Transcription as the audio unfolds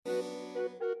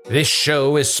This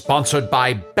show is sponsored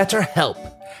by BetterHelp.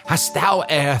 Hast thou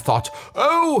e'er thought,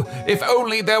 oh, if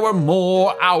only there were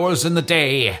more hours in the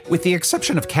day? With the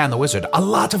exception of Can the Wizard, a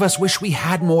lot of us wish we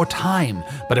had more time.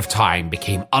 But if time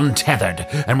became untethered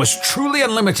and was truly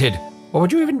unlimited, what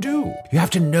would you even do? You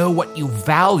have to know what you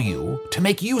value to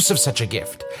make use of such a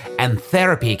gift. And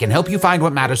therapy can help you find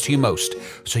what matters to you most,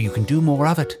 so you can do more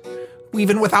of it,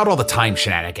 even without all the time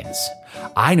shenanigans.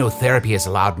 I know therapy has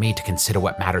allowed me to consider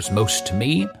what matters most to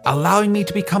me, allowing me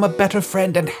to become a better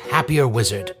friend and happier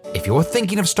wizard. If you're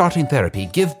thinking of starting therapy,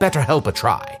 give BetterHelp a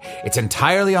try. It's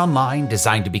entirely online,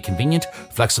 designed to be convenient,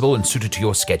 flexible, and suited to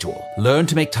your schedule. Learn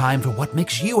to make time for what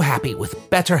makes you happy with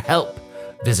BetterHelp.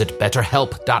 Visit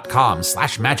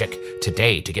betterhelp.com/magic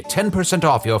today to get 10%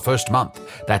 off your first month.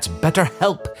 That's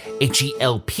BetterHelp,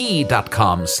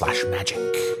 HELP.com/magic.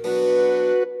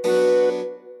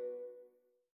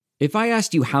 If I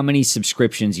asked you how many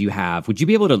subscriptions you have, would you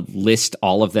be able to list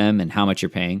all of them and how much you're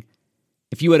paying?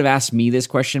 If you would have asked me this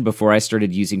question before I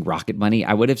started using Rocket Money,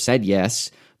 I would have said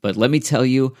yes, but let me tell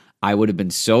you, I would have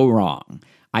been so wrong.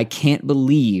 I can't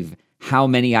believe how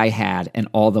many I had and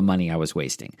all the money I was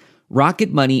wasting.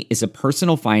 Rocket Money is a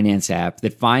personal finance app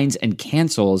that finds and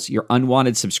cancels your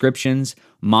unwanted subscriptions,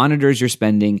 monitors your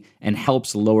spending, and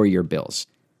helps lower your bills.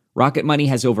 Rocket Money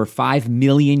has over 5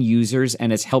 million users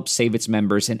and has helped save its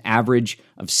members an average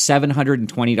of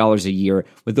 $720 a year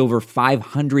with over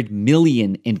 500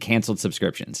 million in canceled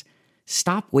subscriptions.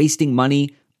 Stop wasting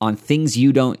money on things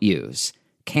you don't use.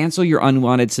 Cancel your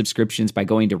unwanted subscriptions by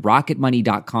going to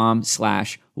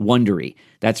rocketmoney.com/Wondery.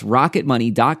 That's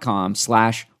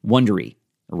rocketmoney.com/Wondery.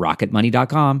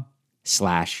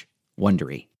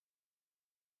 rocketmoney.com/Wondery.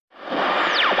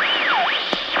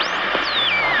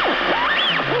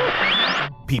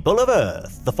 People of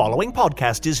Earth, the following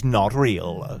podcast is not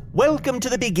real. Welcome to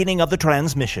the beginning of the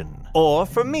transmission. Or,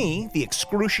 for me, the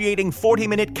excruciating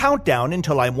 40-minute countdown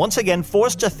until I'm once again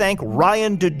forced to thank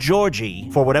Ryan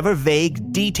DeGiorgi for whatever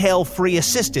vague, detail-free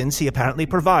assistance he apparently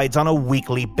provides on a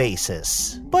weekly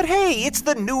basis. But hey, it's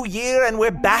the new year and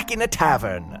we're back in a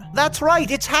tavern. That's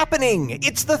right, it's happening.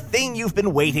 It's the thing you've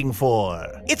been waiting for.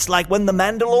 It's like when The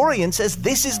Mandalorian says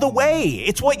this is the way.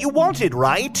 It's what you wanted,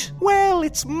 right? Well,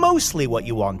 it's mostly what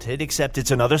you wanted, except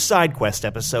it's another side quest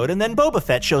episode and then Boba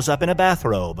Fett shows up in a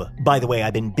bathrobe. By the way,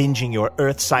 I've been binging your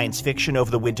Earth science fiction over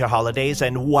the winter holidays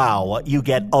and wow, you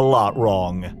get a lot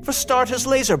wrong. For starters,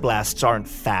 laser blasts aren't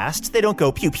fast. They don't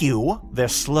go pew-pew. They're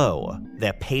slow.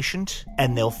 They're patient,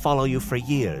 and they'll follow you for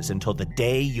years until the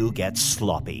day you get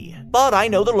sloppy. But I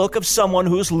know the look of someone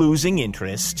who's losing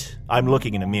interest. I'm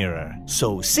looking in a mirror.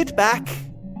 So sit back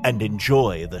and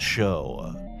enjoy the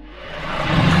show.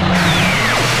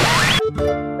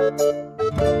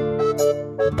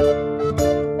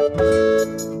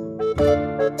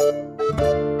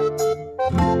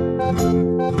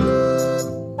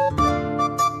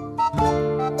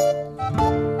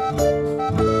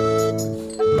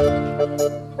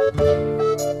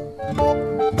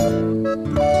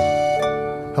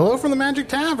 Hello from the Magic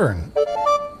Tavern,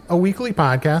 a weekly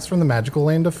podcast from the magical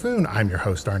land of Foon. I'm your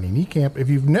host, Arnie Niekamp. If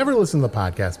you've never listened to the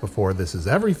podcast before, this is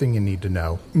everything you need to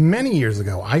know. Many years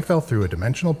ago, I fell through a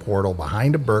dimensional portal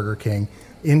behind a Burger King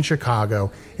in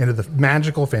Chicago into the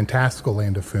magical, fantastical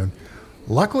land of Foon.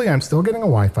 Luckily, I'm still getting a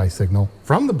Wi-Fi signal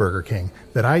from the Burger King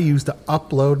that I use to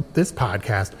upload this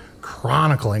podcast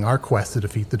chronicling our quest to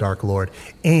defeat the Dark Lord.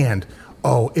 And,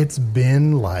 it's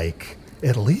been like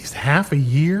at least half a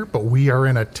year, but we are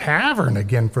in a tavern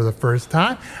again for the first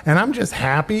time, and I'm just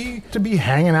happy to be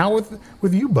hanging out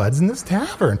with you buds in this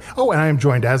tavern. Oh, and I am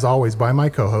joined, as always, by my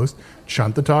co-host,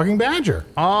 Chunt the Talking Badger.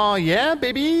 Oh, yeah,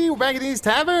 baby. We're back at these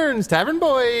taverns. Tavern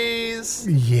boys.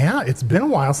 Yeah, it's been a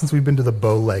while since we've been to the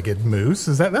Bow-Legged Moose.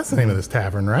 That's the name of this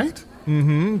tavern, right?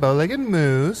 Mm-hmm. Bow-Legged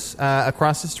Moose.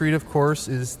 Across the street, of course,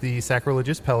 is the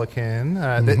Sacrilegious Pelican.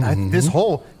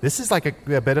 This is like a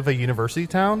bit of a university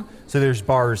town, so there's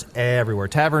bars everywhere.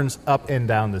 Taverns up and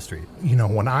down the street. You know,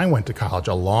 when I went to college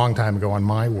a long time ago on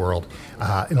my world,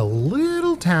 in a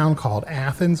little town called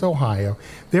Athens, Ohio,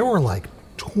 there were like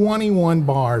 21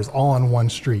 bars all on one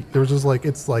street. There was just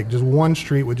just one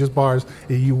street with just bars.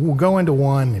 You will go into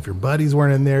one. If your buddies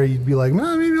weren't in there, you'd be like,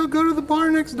 well, maybe I'll go to the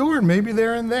bar next door and maybe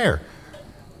they're in there.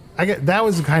 That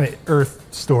was the kind of Earth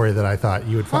story that I thought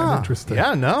you would find interesting.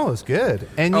 Yeah, no, it's good.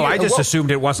 And I just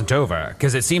assumed it wasn't over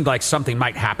because it seemed like something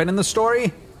might happen in the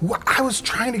story. Well, I was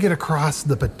trying to get across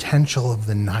the potential of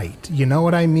the night. You know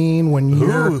what I mean? When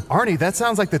you're... Ooh, Arnie, that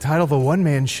sounds like the title of a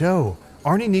one-man show.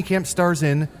 Arnie Niekamp stars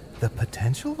in The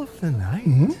Potential of the Night.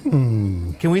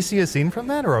 Can we see a scene from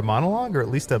that, or a monologue, or at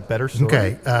least a better story?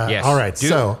 Okay, yes. All right,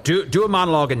 do a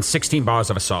monologue in 16 bars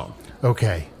of a song.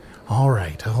 Okay. All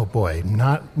right. Oh, boy.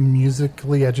 Not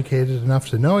musically educated enough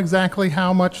to know exactly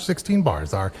how much 16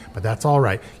 bars are, but that's all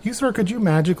right. Usador, could you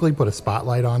magically put a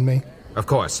spotlight on me? Of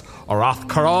course. Oroth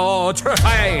Karol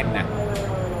Turhain!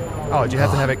 Oh, did you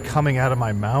have to have it coming out of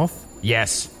my mouth?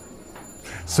 Yes.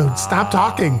 So stop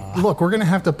talking. Look, we're going to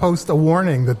have to post a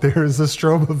warning that there is a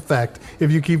strobe effect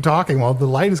if you keep talking while the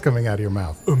light is coming out of your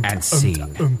mouth. And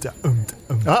scene.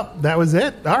 Oh, that was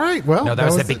it? All right. Well, No, that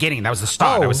was the beginning. That was the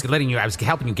start. Oh. I was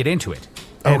helping you get into it.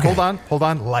 And Okay. hold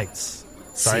on. Lights.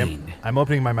 Sorry, Scene. I'm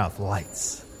opening my mouth.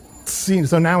 Lights. Scene.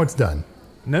 So now it's done.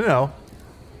 No.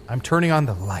 I'm turning on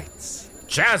the lights.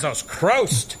 Jazos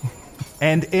Croast!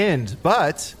 And end.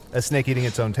 But a snake eating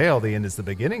its own tail, the end is the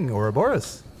beginning,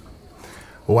 Ouroboros.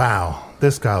 Wow,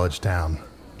 this college town.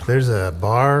 There's a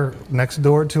bar next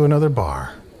door to another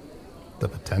bar. The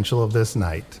potential of this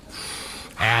night.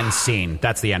 And scene.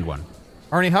 That's the end one.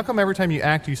 Arnie, how come every time you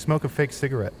act, you smoke a fake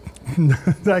cigarette?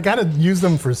 I gotta use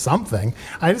them for something.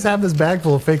 I just have this bag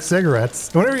full of fake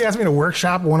cigarettes. Whenever you ask me to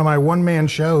workshop one of my one-man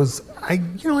shows, I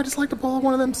just like to pull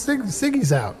one of them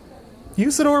ciggies out.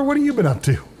 Usador, what have you been up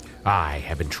to? I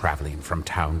have been traveling from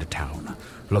town to town,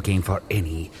 looking for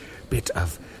any bit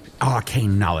of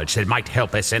arcane knowledge that might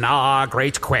help us in our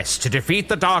great quest to defeat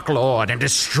the Dark Lord and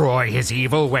destroy his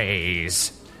evil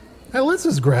ways. Hey, let's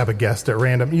just grab a guest at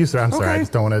random. Usador, I'm sorry, I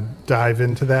just don't want to dive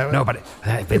into that. No, but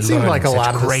I've been It seemed learning like a such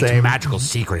lot of the great same. magical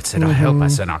secrets that'll help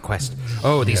us in our quest.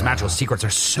 Oh, these magical secrets are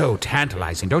so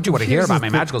tantalizing. Don't you want to hear about my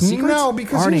magical secrets? No,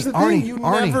 because here's the thing. You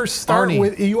never start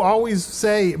with... You always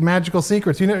say magical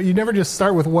secrets. You never just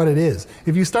start with what it is.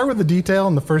 If you start with the detail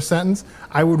in the first sentence,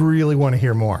 I would really want to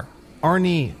hear more.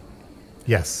 Arnie,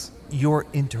 Yes. you're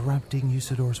interrupting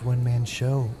Usador's one-man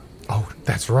show. Oh,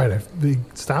 that's right.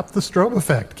 Stop the strobe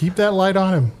effect. Keep that light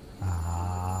on him.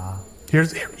 Here,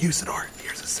 Usador.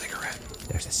 Here's a cigarette.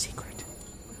 There's a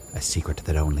secret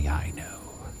that only I know,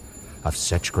 of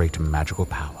such great magical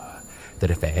power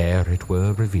that if e'er it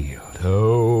were revealed,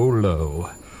 oh, lo,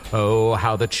 oh,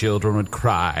 how the children would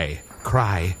cry.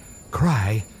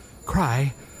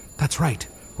 That's right.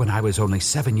 When I was only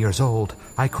 7 years old,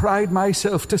 I cried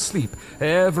myself to sleep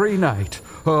every night.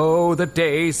 Oh, the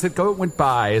days that went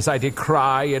by as I did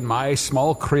cry in my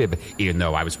small crib, even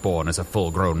though I was born as a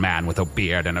full-grown man with a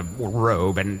beard and a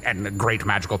robe and great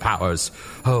magical powers.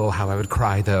 Oh, how I would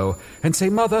cry, though, and say,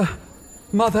 Mother,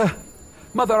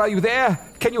 are you there?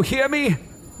 Can you hear me?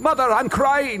 Mother, I'm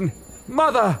crying.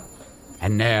 Mother.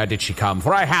 And ne'er did she come,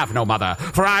 for I have no mother.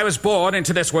 For I was born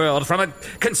into this world from a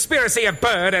conspiracy of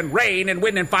bird and rain and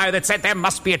wind and fire that said there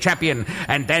must be a champion.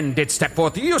 And then did step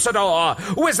forth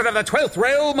Usador, wizard of the 12th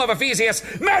realm of Ephesius,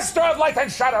 master of light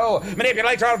and shadow,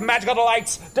 manipulator of magical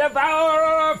delights,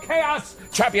 devourer of chaos,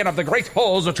 champion of the great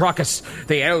halls of Trachis.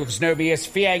 The elves know me as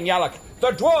Fiang Yalak. The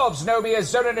dwarves know me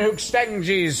as Zonanhook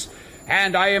Stenges.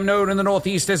 And I am known in the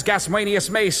northeast as Gasmanius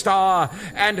Maystar.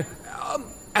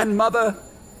 And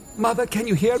Mother, can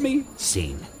you hear me?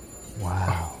 Scene.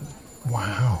 Wow.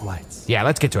 Lights. Yeah,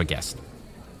 let's get to a guest.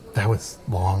 That was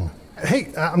long.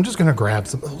 Hey, I'm just going to grab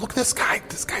some... Look, this guy.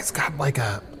 This guy's got like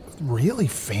a really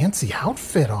fancy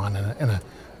outfit on and a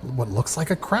what looks like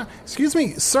a crown. Excuse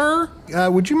me, sir,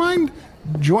 would you mind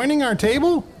joining our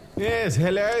table? Yes,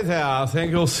 hello there.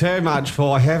 Thank you so much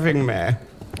for having me.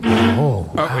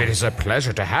 Oh, Oh, it is a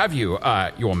pleasure to have you,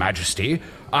 Your Majesty.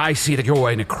 I see that you're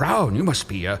wearing a crown. You must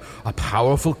be a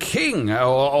powerful king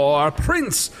or a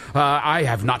prince. I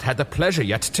have not had the pleasure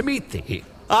yet to meet thee.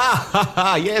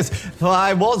 Yes, for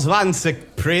I was once a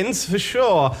prince, for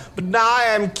sure. But now I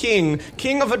am king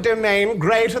of a domain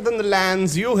greater than the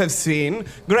lands you have seen,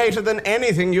 greater than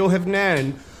anything you have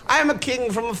known. I am a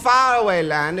king from a faraway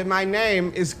land, and my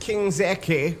name is King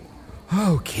Zeki.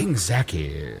 Oh, King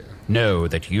Zeki, know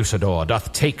that Usador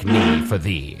doth take knee for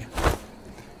thee.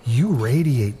 you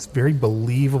radiate very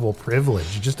believable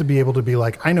privilege just to be able to be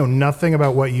like, I know nothing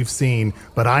about what you've seen,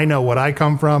 but I know what I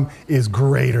come from is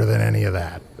greater than any of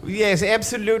that. Yes,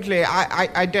 absolutely.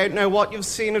 I don't know what you've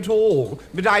seen at all,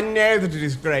 but I know that it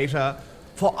is greater,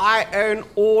 for I own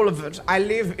all of it. I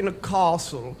live in a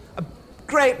castle, a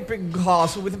great big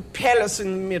castle with a palace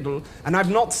in the middle, and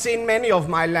I've not seen many of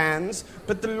my lands,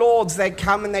 but the lords, they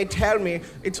come and they tell me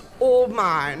it's all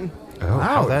mine. Oh, Wow,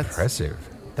 how that's- impressive.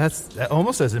 That's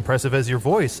almost as impressive as your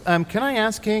voice. Can I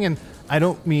ask, King, and I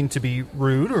don't mean to be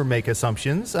rude or make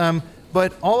assumptions,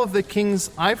 but all of the kings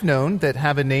I've known that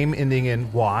have a name ending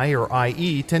in Y or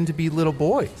IE tend to be little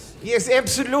boys. Yes,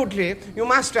 absolutely. You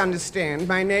must understand,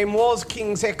 my name was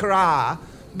King Zechariah,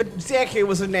 but Zeki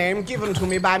was a name given to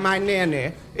me by my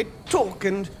nanny. It took,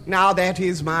 and now that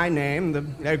is my name. The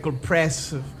local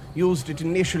press have used it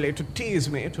initially to tease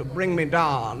me, to bring me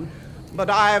down. But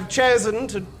I have chosen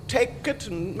to take it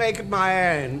and make it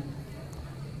my own.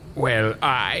 Well,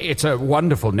 it's a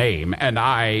wonderful name, and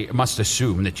I must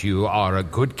assume that you are a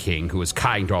good king who is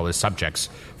kind to all his subjects.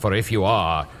 For if you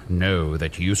are, know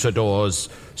that Usador's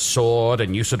sword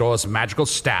and Usador's magical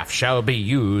staff shall be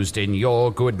used in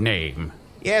your good name.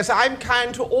 Yes, I'm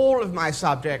kind to all of my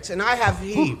subjects, and I have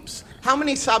heaps. How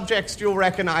many subjects do you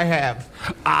reckon I have?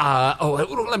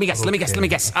 Let me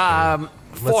guess.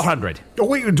 400. Oh,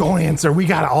 wait, don't answer. We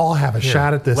gotta all have a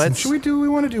shot at this. And we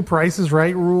want to do Price's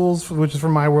Right rules, which is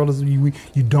from my world, is you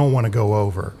don't want to go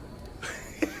over.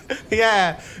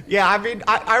 Yeah. I mean,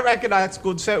 I reckon that's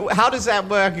good. So how does that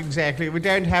work exactly? We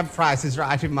don't have Prices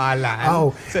Right in my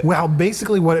land. Well,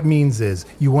 basically what it means is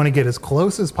you want to get as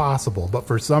close as possible, but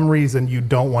for some reason you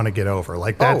don't want to get over.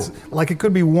 Like it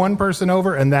could be one person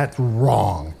over, and that's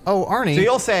wrong. Oh, Arnie. So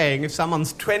you're saying if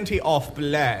someone's 20 off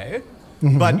below,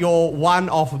 but you're 1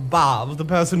 off above, the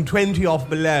person 20 off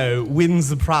below wins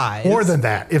the prize. More than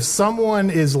that. If someone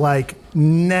is like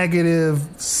negative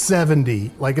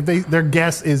 70, like if their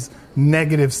guess is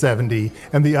negative 70,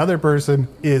 and the other person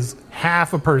is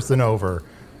half a person over,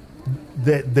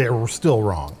 they're still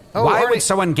wrong. Why would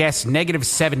someone guess negative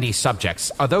 70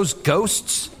 subjects? Are those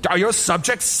ghosts? Are your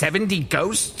subjects 70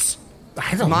 ghosts?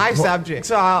 My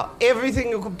subjects are everything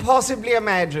you could possibly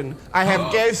imagine. I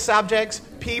have ghost subjects,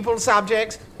 people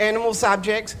subjects, animal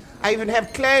subjects. I even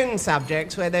have clone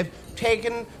subjects where they've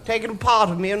taken part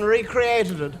of me and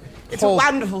recreated it. It's a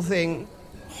wonderful thing.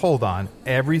 Hold on.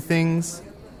 Everything's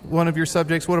one of your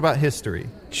subjects? What about history?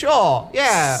 Sure,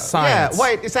 yeah. Science. Yeah.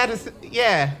 Wait, is that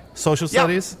yeah. Social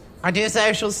studies? I do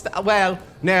social well,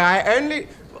 no, I only...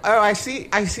 Oh, I see.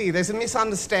 There's a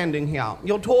misunderstanding here.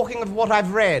 You're talking of what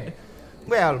I've read.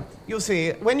 Well, you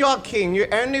see, when you're a king, you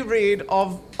only read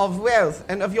of wealth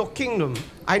and of your kingdom.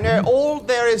 I know all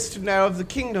there is to know of the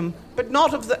kingdom, but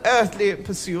not of the earthly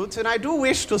pursuits, and I do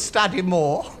wish to study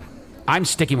more. I'm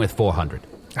sticking with 400.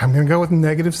 I'm going to go with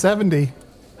negative 70.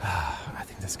 I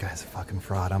think this guy's a fucking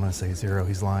fraud. I'm going to say 0.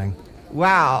 He's lying.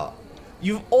 Wow.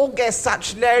 You've all guessed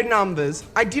such low numbers.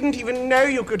 I didn't even know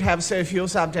you could have so few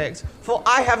subjects, for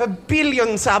I have 1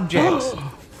 billion subjects.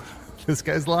 This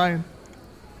guy's lying.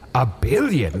 1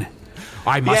 billion?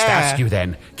 I must ask you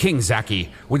then, King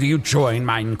Zaki, will you join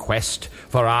mine quest?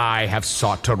 For I have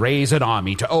sought to raise an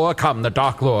army to overcome the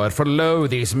Dark Lord for lo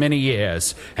these many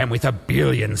years, and with 1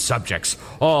 billion subjects,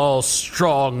 all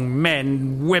strong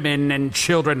men, women, and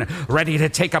children, ready to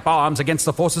take up arms against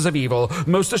the forces of evil,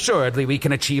 most assuredly we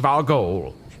can achieve our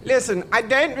goal. Listen, I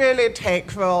don't really take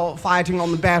for fighting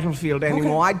on the battlefield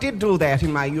anymore. I did do that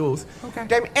in my youth.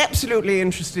 But I'm absolutely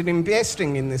interested in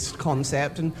investing in this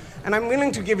concept, and I'm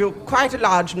willing to give you quite a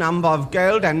large number of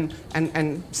gold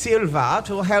and silver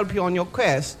to help you on your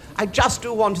quest. I just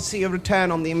do want to see a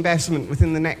return on the investment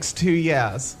within the next 2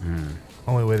 years.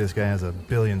 Only way this guy has 1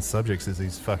 billion subjects is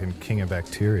he's fucking king of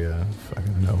bacteria.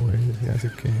 Fucking no way this guy's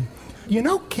a king. You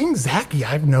know, King Zaki,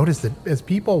 I've noticed that as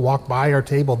people walk by our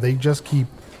table, they just keep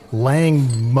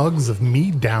laying mugs of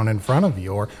mead down in front of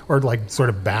you, or like sort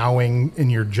of bowing in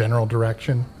your general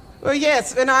direction. Well,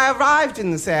 yes, when I arrived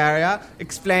in this area,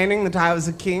 explaining that I was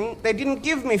a king, they didn't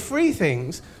give me free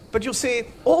things. But you see,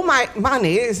 all my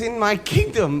money is in my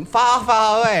kingdom, far,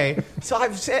 far away. So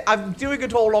I'm doing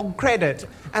it all on credit.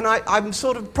 And I'm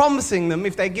sort of promising them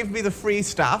if they give me the free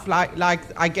stuff, like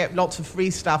I get lots of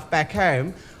free stuff back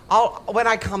home, when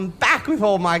I come back with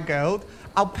all my gold,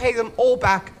 I'll pay them all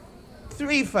back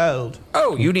threefold.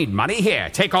 Oh, you need money? Here,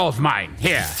 take all of mine.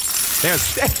 Here. There's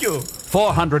Thank you.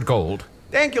 400 gold.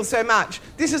 Thank you so much.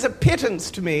 This is a pittance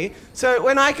to me. So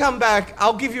when I come back,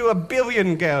 I'll give you 1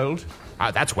 billion gold.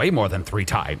 That's way more than 3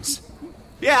 times.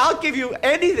 Yeah, I'll give you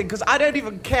anything, because I don't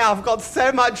even care. I've got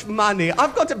so much money.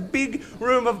 I've got a big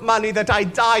room of money that I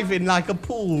dive in like a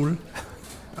pool.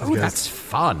 Oh, that's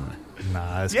fun.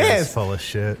 Nah, this guy's full of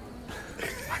shit.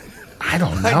 I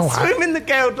don't know. I swim in the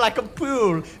gold like a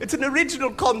pool. It's an original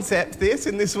concept,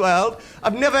 in this world.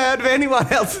 I've never heard of anyone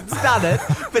else that's done it.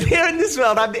 But here in this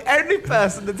world, I'm the only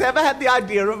person that's ever had the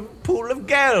idea of a pool of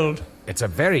gold. It's a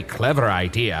very clever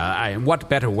idea. And what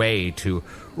better way to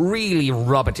really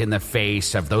rub it in the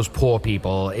face of those poor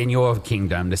people in your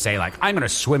kingdom to say, like, I'm going to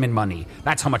swim in money.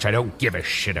 That's how much I don't give a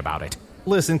shit about it.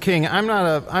 Listen, King, I'm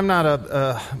not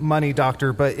a money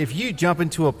doctor, but if you jump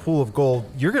into a pool of gold,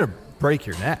 you're going to break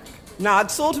your neck. No,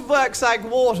 it sort of works like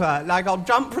water. Like I'll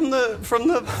jump from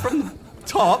the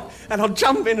top, and I'll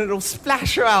jump in, and it'll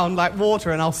splash around like water,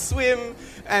 and I'll swim,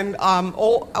 and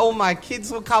all my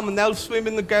kids will come, and they'll swim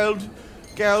in the gold.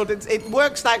 It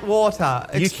works like water.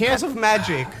 It's because of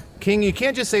magic. King, you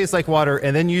can't just say it's like water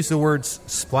and then use the words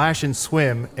splash and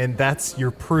swim, and that's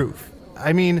your proof.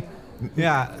 I mean,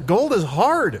 Yeah. Gold is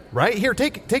hard, right? Here,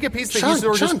 take a piece that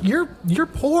Chunt, you're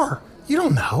poor. You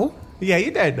don't know. Yeah,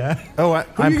 you don't know. Oh, Who are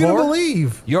I'm you going poor? to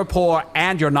believe? You're poor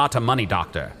and you're not a money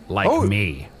doctor, like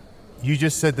me. You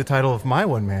just said the title of my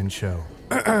one-man show.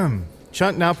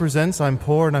 Chunt now presents I'm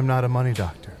Poor and I'm Not a Money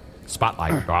Doctor.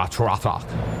 Spotlight.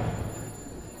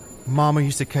 Mama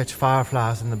used to catch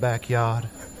fireflies in the backyard.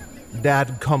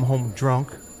 Dad'd come home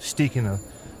drunk, stinking of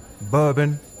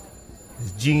bourbon,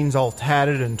 his jeans all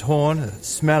tattered and torn, and the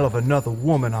smell of another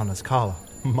woman on his collar.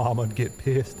 Mama'd get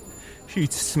pissed.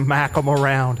 She'd smack him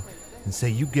around and say,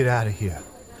 "You get out of here.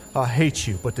 I hate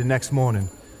you." But the next morning,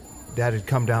 Dad'd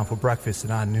come down for breakfast,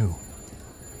 and I knew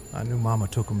Mama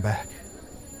took him back.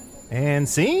 And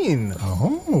scene.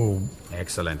 Oh.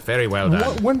 Excellent. Very well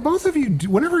done. When both of you,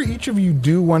 whenever each of you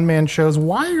do one-man shows,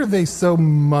 why are they so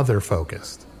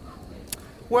mother-focused?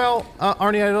 Well,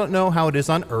 Arnie, I don't know how it is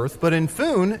on Earth, but in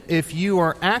Foon, if you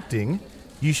are acting,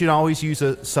 you should always use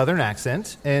a Southern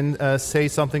accent and say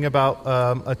something about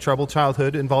a troubled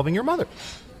childhood involving your mother.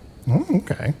 Oh,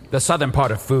 okay. The southern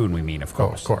part of Foon, we mean, of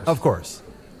course. Of course. Of course.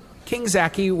 King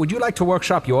Zaki, would you like to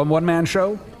workshop your one-man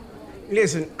show?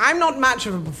 Listen, I'm not much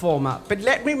of a performer, but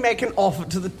let me make an offer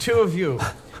to the two of you.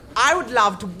 I would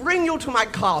love to bring you to my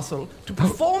castle to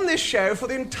perform this show for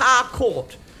the entire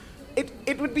court.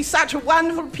 It would be such a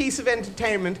wonderful piece of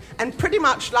entertainment and pretty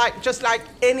much just like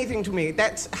anything to me.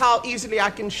 That's how easily I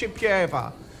can ship you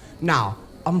over. Now,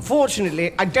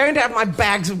 unfortunately, I don't have my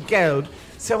bags of gold,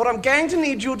 so what I'm going to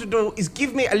need you to do is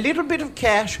give me a little bit of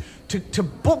cash to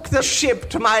book the ship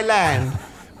to my land.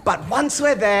 But once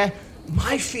we're there,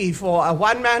 my fee for a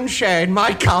one-man show in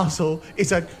my castle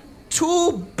is a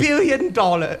 $2 billion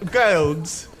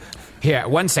golds. Here,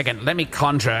 1 second. Let me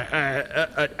conjure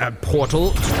a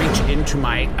portal to reach into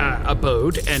my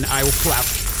abode, and I will pull out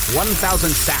 1,000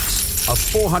 stacks of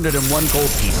 401 gold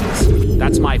pieces.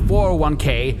 That's my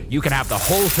 401k. You can have the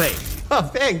whole thing. Oh,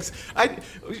 thanks.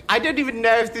 I don't even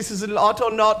know if this is a lot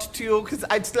or not to you, because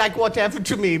it's like whatever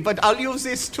to me, but I'll use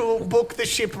this to book the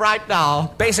ship right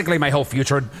now. Basically, my whole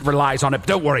future relies on it.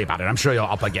 Don't worry about it. I'm sure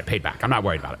I'll get paid back. I'm not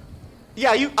worried about it.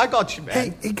 Yeah, I got you,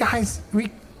 man. Hey guys,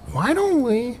 why don't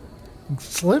we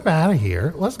slip out of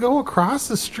here? Let's go across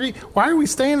the street. Why are we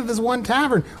staying at this one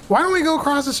tavern? Why don't we go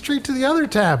across the street to the other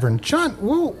tavern? Chunt,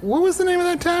 what was the name of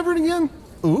that tavern again?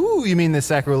 Ooh, you mean the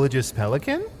Sacrilegious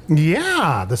Pelican?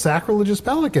 Yeah, the Sacrilegious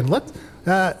Pelican. Let's,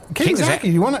 King Zaki,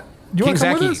 do you want to come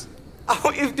Zaki. with us?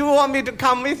 Oh, if you want me to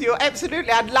come with you,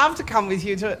 absolutely. I'd love to come with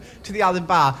you to the other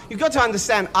bar. You've got to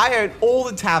understand, I own all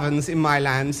the taverns in my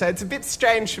land, so it's a bit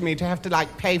strange for me to have to,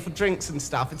 pay for drinks and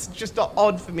stuff. It's just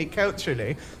odd for me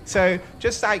culturally. So,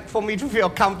 just, for me to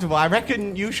feel comfortable, I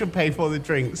reckon you should pay for the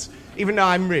drinks, even though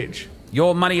I'm rich.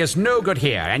 Your money is no good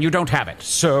here, and you don't have it.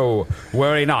 So,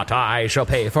 worry not. I shall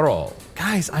pay for all.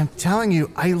 Guys, I'm telling you,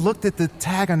 I looked at the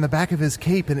tag on the back of his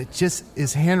cape, and it just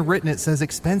is handwritten. It says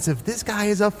expensive. This guy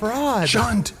is a fraud.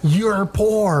 Chunt, you're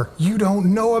poor. You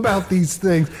don't know about these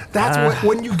things. That's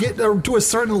when you get to a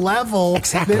certain level.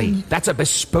 Exactly. That's a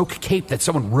bespoke cape that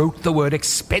someone wrote the word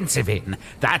expensive in.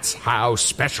 That's how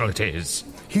special it is.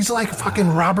 He's like fucking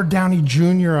Robert Downey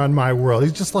Jr. on My World.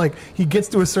 He's just like, he gets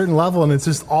to a certain level and it's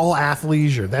just all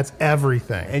athleisure. That's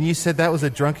everything. And you said that was a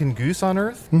drunken goose on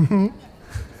Earth? Mm-hmm.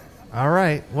 All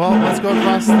right. Well, let's go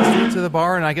across the street to the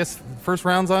bar, and I guess first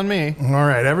round's on me. All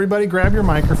right, everybody grab your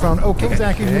microphone. Oh, King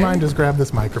Zaki, do you mind just grab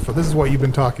this microphone? This is what you've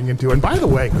been talking into. And by the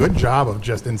way, good job of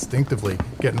just instinctively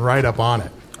getting right up on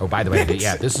it. Oh, by the way,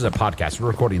 yeah, this is a podcast. We're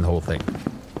recording the whole thing.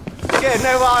 Yeah,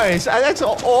 no worries. That's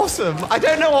awesome. I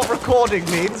don't know what recording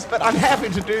means, but I'm happy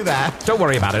to do that. Don't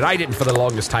worry about it. I didn't for the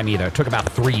longest time either. It took about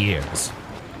 3 years.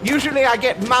 Usually I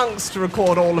get monks to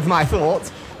record all of my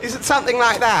thoughts. Is it something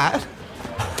like that?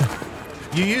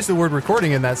 You used the word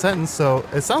recording in that sentence, so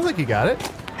it sounds like you got it.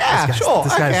 Yeah, sure.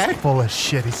 This okay. guy's full of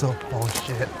shit. He's so full of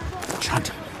shit.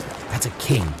 Chunt, that's a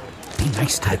king. Be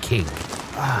nice to the king.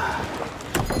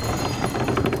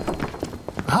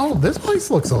 Oh, this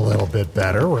place looks a little bit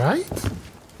better, right?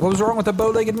 What was wrong with the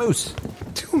bow-legged moose?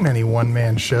 Too many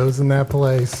one-man shows in that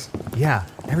place. Yeah,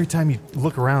 every time you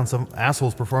look around, some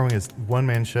asshole's performing his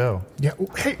one-man show. Yeah.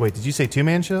 Hey, Wait, did you say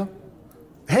two-man show?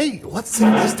 hey, let's sit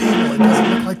at this table. It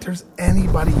doesn't look like there's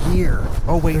anybody here.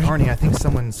 Oh, wait, Arnie, I think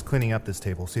someone's cleaning up this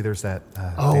table. See, there's that...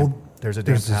 there's a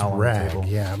damn There's this towel on the rag. table.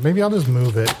 Yeah, maybe I'll just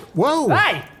move it. Whoa!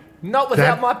 Hey! Not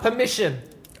without That- my permission.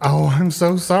 Oh, I'm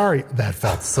so sorry. That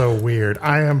felt so weird.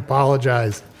 I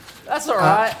apologize. That's all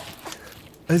right.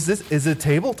 Is the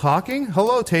table talking?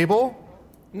 Hello, table.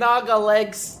 No, I got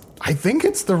legs. I think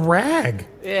it's the rag.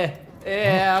 Yeah,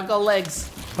 I got legs.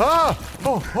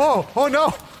 Oh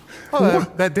no! Oh,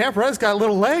 that damp rag's got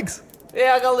little legs.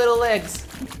 Yeah, I got little legs.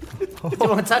 Do you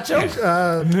want to touch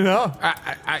them? No.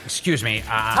 Excuse me.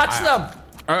 Touch them.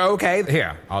 Okay,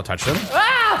 here. I'll touch them.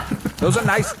 Ah! Those are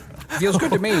nice. Feels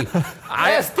good to me.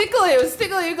 Yeah, it's tickly. It was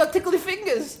tickly. You got tickly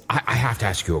fingers. I have to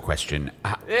ask you a question.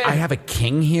 Yeah. I have a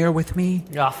king here with me.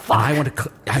 Oh, fuck. And I want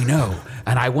to. I know,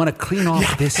 and I want to clean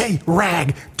off this. Hey,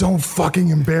 Rag, don't fucking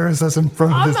embarrass us in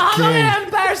front of I'm this not king. gonna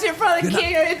embarrass you in front of the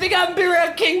king. You think I haven't been around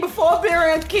a king before? I've been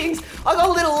around kings. I got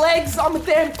little legs. I'm a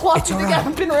damn clock. It's You think all I right.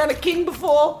 haven't been around a king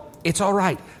before? It's all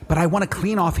right, but I want to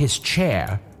clean off his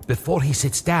chair before he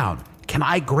sits down. Can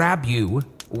I grab you,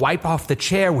 wipe off the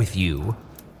chair with you,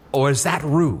 or is that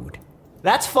rude?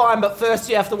 That's fine, but first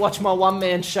you have to watch my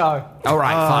one-man show. All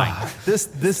right, fine.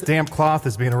 This damp cloth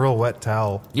is being a real wet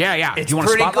towel. Yeah. It's Do you want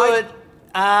a pretty spotlight?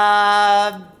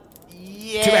 good.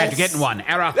 Yes. Too bad you're getting one.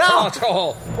 Error.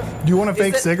 No. Do you want a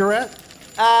fake it- cigarette?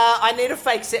 I need a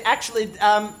fake cigarette. Actually,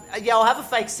 yeah, I'll have a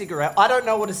fake cigarette. I don't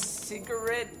know what a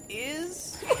cigarette is.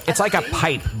 It's like a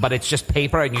pipe, but it's just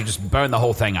paper, and you just burn the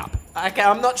whole thing up. Okay,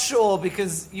 I'm not sure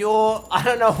because I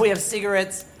don't know if we have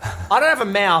cigarettes. I don't have a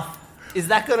mouth. Is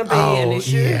that going to be an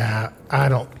issue? Yeah, I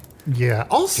don't. Yeah.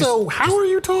 Also, how are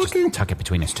you talking? Tuck it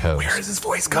between his toes. Where is his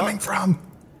voice coming from?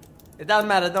 It doesn't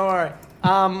matter. Don't worry.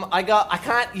 I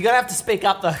can't. You're gonna have to speak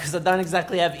up though because I don't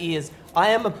exactly have ears. I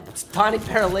am a tiny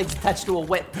pair of legs attached to a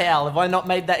wet towel. Have I not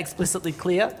made that explicitly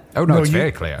clear? Oh no, it's you-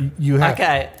 very clear. You have.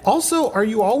 Okay. Also, are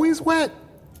you always wet?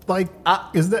 Like,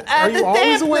 is that? Are The you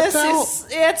always a wet dampness towel? is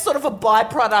it's sort of a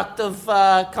byproduct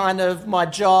of kind of my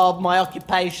job, my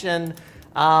occupation.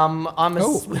 I'm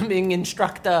a swimming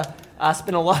instructor. I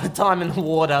spend a lot of time in the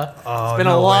water. Spend a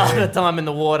no lot way. of time in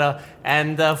the water,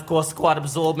 and of course, quite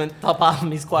absorbent. Top half of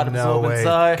me is quite No absorbent. way.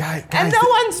 So, Guys, and no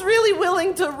one's really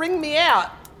willing to ring me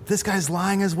out. This guy's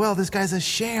lying as well. This guy's a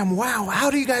sham. Wow, how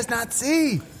do you guys not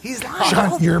see? He's lying.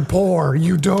 Chunt, you're poor.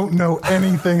 You don't know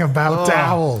anything about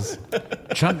towels.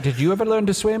 Chunt, did you ever learn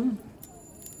to swim?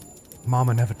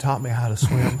 Mama never taught me how to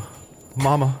swim.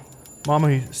 Mama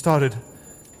started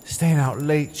staying out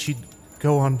late. She'd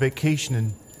go on vacation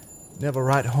and never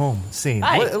write home. Scene.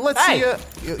 Hey, Let's hey,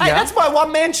 see. Hey, that's my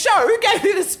one-man show. Who gave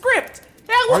you the script?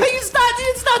 Why you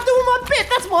didn't start doing my bit?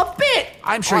 That's my bit.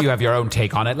 I'm sure you have your own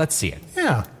take on it. Let's see it.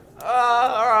 Yeah.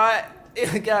 All right. Here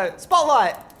we go.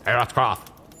 Spotlight. Aeroscroft.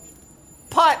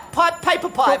 Pipe, paper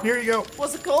pipe. Oh, here you go.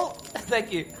 What's it called?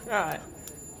 Thank you. All right.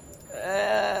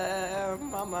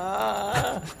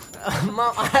 Mama.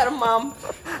 Mom, I had a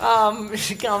mum.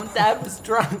 She come. Dad was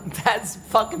drunk. Dad's a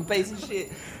fucking piece of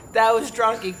shit. Dad was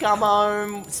drunk. He'd come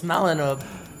home smelling of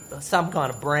some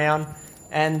kind of brown,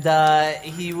 and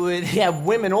he had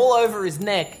women all over his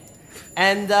neck,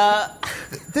 and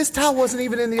This towel wasn't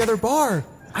even in the other bar.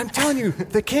 I'm telling you,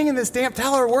 the king and this damp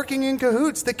towel are working in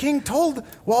cahoots. The king told,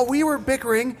 while we were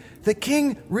bickering, the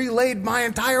king relayed my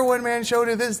entire one-man show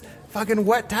to this fucking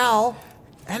wet towel.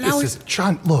 And now he's...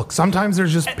 Chunt, look, sometimes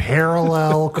there's just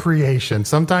parallel creation.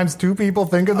 Sometimes two people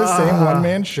think of the same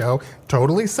one-man show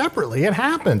totally separately. It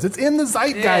happens. It's in the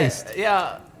zeitgeist.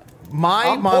 yeah. My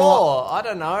I'm monologue... poor. I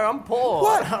don't know. I'm poor.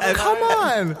 What? I don't Come know.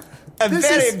 on! A This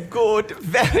very is-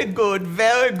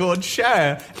 very good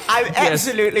show. I'm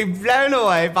absolutely blown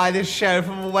away by this show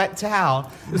from a wet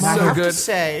towel. I have to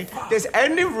say, there's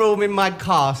only room in my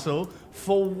castle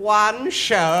for one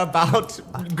show about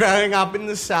growing up in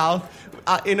the South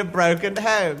in a broken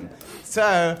home.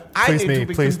 So I Please need me, to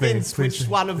be please me, convinced please which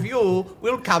me. one of you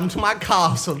will come to my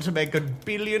castle to make $1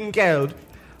 billion gold.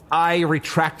 I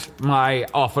retract my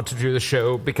offer to do the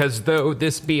show because though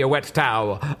this be a wet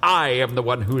towel, I am the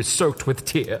one who is soaked with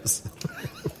tears.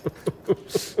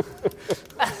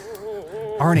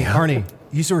 Arnie,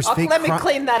 use yours fake Let me cri-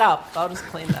 clean that up. I'll just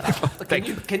clean that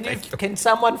up. Can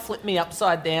someone flip me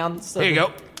upside down? So There you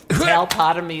go. The tail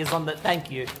part of me is on the.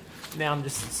 Thank you. Now I'm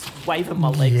just waving my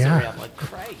legs Yeah. around like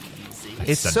crazy.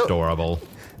 It's so- adorable.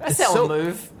 That's it's how so- I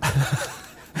move.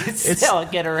 It's how I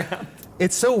get around.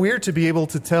 It's so weird to be able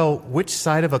to tell which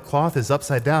side of a cloth is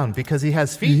upside down because he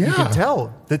has feet. You Yeah. can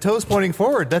tell. The toes pointing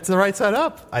forward. That's the right side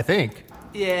up, I think.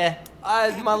 Yeah,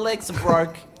 my legs are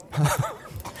broke.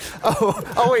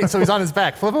 Oh, wait, so he's on his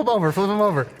back. Flip him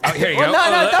over. Oh, here you Well, go.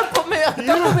 no, don't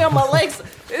put me on my legs.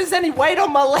 If there's any weight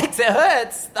on my legs, it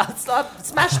hurts. I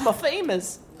smashed my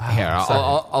femurs. Here,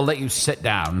 I'll let you sit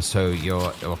down so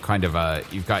you're kind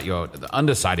of you've got the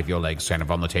underside of your legs kind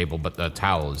of on the table, but the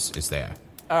towel is there.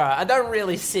 All right, I don't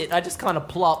really sit. I just kind of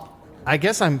plop. I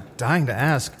guess I'm dying to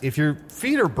ask, if your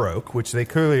feet are broke, which they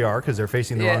clearly are because they're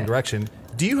facing the Yeah. wrong direction,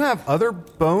 do you have other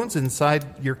bones inside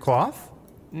your cloth?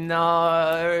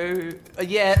 No.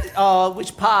 Yeah.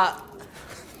 Which part?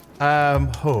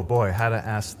 Oh boy, how to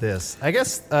ask this. I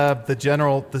guess the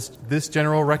general, this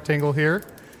general rectangle here.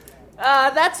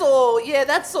 That's all. Yeah,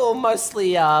 that's all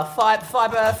mostly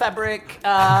fiber fabric.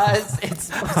 It's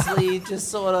mostly just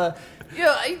sort of.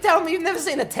 You tell me you've never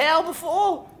seen a towel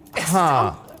before?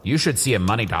 Huh. You should see a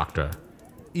money doctor.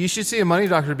 You should see a money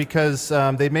doctor because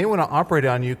they may want to operate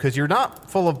on you because you're not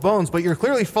full of bones, but you're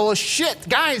clearly full of shit.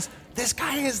 Guys, this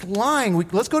guy is lying.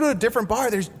 Let's go to a different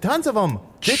bar. There's tons of them.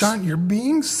 Sean, you're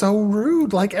being so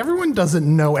rude. Like, everyone doesn't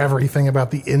know everything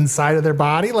about the inside of their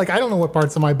body. Like, I don't know what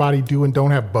parts of my body do and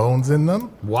don't have bones in them.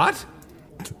 What?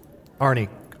 Arnie,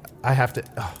 I have to...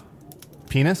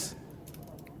 penis?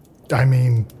 I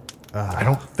mean, I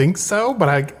don't think so,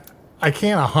 but I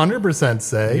can't 100%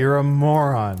 say. You're a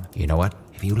moron. You know what?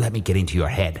 If you let me get into your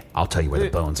head, I'll tell you where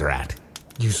the bones are at.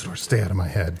 You sort of stay out of my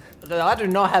head. I do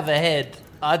not have a head.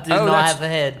 I do not have a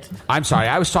head. I'm sorry,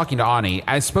 I was talking to Ani.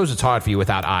 I suppose it's hard for you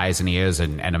without eyes and ears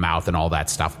and a mouth and all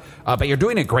that stuff. But you're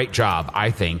doing a great job,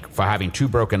 I think, for having 2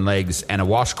 broken legs and a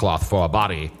washcloth for a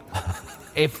body.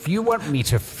 If you want me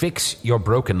to fix your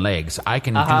broken legs, I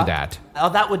can do that. Oh,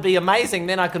 that would be amazing.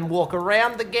 Then I can walk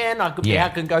around again. I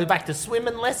can go back to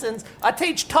swimming lessons. I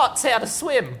teach tots how to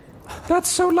swim. That's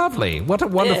so lovely. What a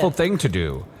wonderful thing to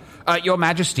do. Your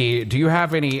Majesty, do you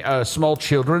have any small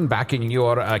children back in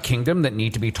your kingdom that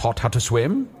need to be taught how to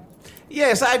swim?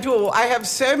 Yes, I do. I have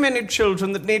so many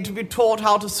children that need to be taught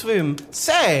how to swim.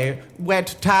 Say,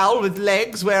 wet towel with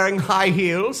legs wearing high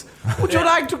heels. Would you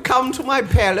like to come to my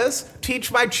palace, teach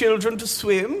my children to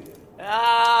swim?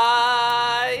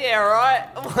 Yeah, right.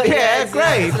 Well, Yeah,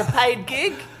 great. Is it a paid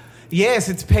gig? Yes,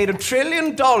 it's paid $1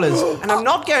 trillion, and I'm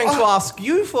not going to ask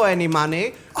you for any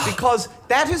money because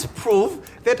that is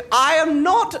proof that I am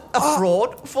not a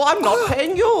fraud, for I'm not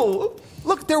paying you.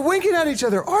 Look, they're winking at each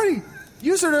other. Arnie,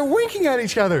 they're winking at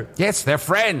each other. Yes, they're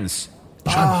friends.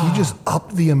 Sean, he just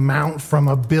upped the amount from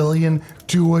 $1 billion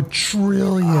to $1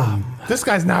 trillion. This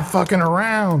guy's not fucking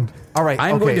around. All right,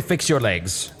 I'm going to fix your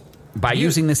legs by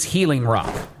using this healing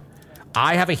rock.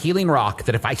 I have a healing rock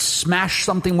that if I smash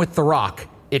something with the rock,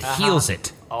 it heals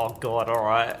it. Oh, God, all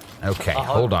right. Okay,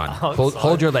 hold on.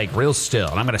 Hold your leg real still,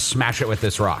 and I'm going to smash it with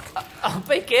this rock.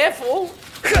 Be careful.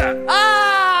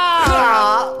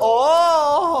 Ah!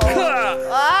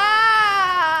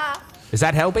 Is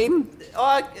that helping?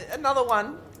 Another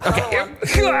one. Okay.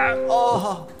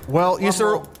 Well,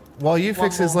 while you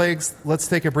fix his legs, let's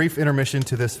take a brief intermission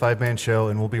to this 5-man show,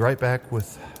 and we'll be right back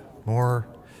with more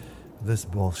of this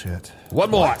bullshit.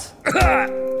 One more.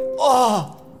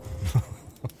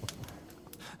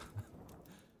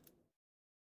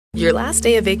 Your last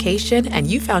day of vacation and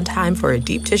you found time for a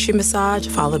deep tissue massage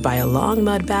followed by a long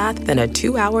mud bath, then a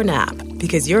 2-hour nap.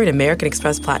 Because you're an American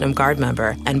Express Platinum Card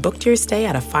member and booked your stay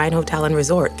at a fine hotel and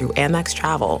resort through Amex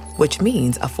Travel, which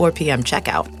means a 4 p.m.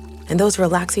 checkout. And those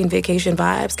relaxing vacation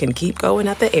vibes can keep going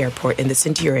at the airport in the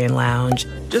Centurion Lounge.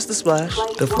 Just a splash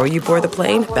before you board the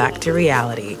plane back to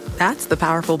reality. That's the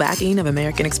powerful backing of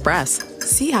American Express.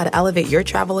 See how to elevate your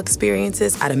travel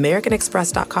experiences at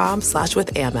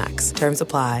americanexpress.com/withAmex. Terms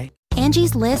apply.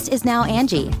 Angie's List is now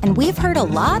Angie, and we've heard a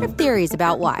lot of theories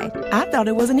about why. I thought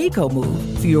it was an eco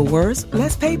move. Fewer words,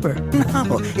 less paper.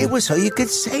 No, it was so you could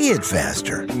say it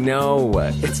faster. No,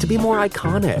 it's to be more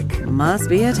iconic. Must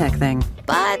be a tech thing.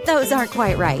 But those aren't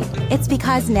quite right. It's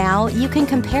because now you can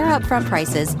compare upfront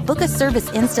prices, book a service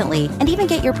instantly, and even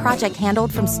get your project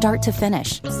handled from start to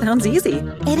finish. Sounds easy.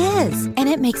 It is, and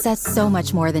it makes us so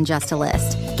much more than just a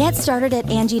list. Get started at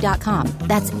Angie.com.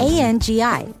 That's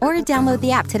ANGI, or download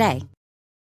the app today.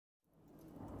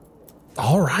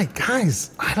 All right,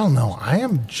 guys, I don't know. I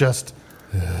am just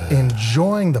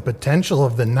enjoying the potential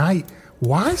of the night.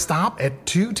 Why stop at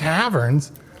 2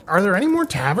 taverns? Are there any more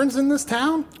taverns in this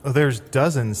town? Oh, there's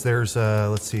dozens. There's,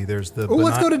 let's see, there's the...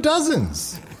 let's go to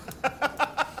dozens.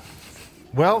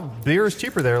 Well, beer is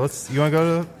cheaper there. You want to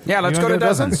go to... Yeah, let's go to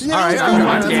dozens. Yeah, All right,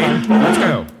 let's go. let's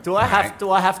go. Do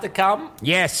I have to come?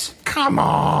 Yes. Come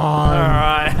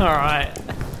on. All right.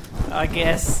 I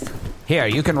guess. Here,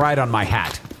 you can ride on my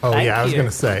hat. Oh, Thank yeah, I was you. going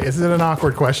to say, is it an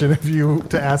awkward question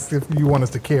to ask if you want us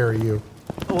to carry you?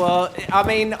 Well, I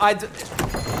mean,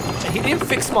 he didn't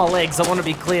fix my legs. I want to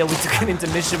be clear. We took an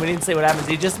intermission. We didn't see what happened.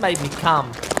 He just made me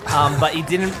come. But he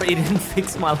didn't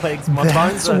fix my legs. My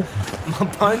bones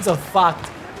are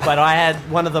fucked. But I had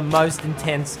one of the most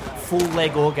intense full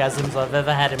leg orgasms I've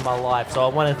ever had in my life. So I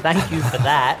want to thank you for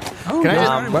that.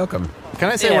 Welcome.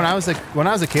 Can I say when I was a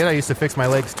kid, I used to fix my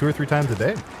legs 2 or 3 times a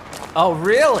day. Oh,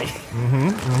 really?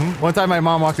 One time my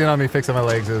mom walked in on me fixing my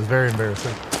legs. It was very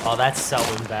embarrassing. Oh, that's so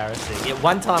embarrassing. Yeah,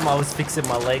 one time I was fixing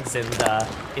my legs and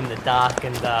in the dark,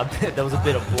 and there was a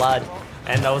bit of blood.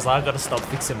 And I was like, I got to stop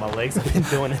fixing my legs. I've been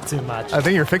doing it too much. I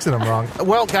think you're fixing them wrong.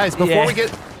 Well, guys,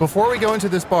 before we go into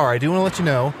this bar, I do want to let you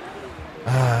know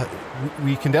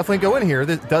we can definitely go in here.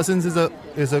 Dozens is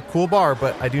a cool bar,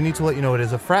 but I do need to let you know it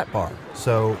is a frat bar.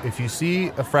 So if you see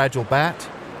a fragile bat,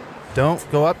 don't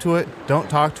go up to it. Don't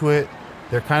talk to it.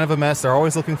 They're kind of a mess. They're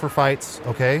always looking for fights,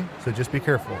 okay? So just be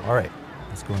careful. All right,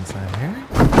 let's go inside here.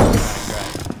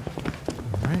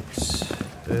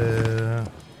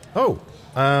 All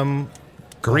right.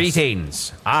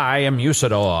 Greetings. I am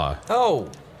Usador. Oh,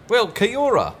 well,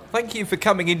 Kiora, thank you for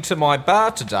coming into my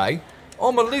bar today.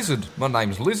 I'm a lizard. My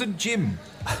name's Lizard Jim.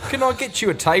 Can I get you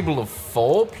a table of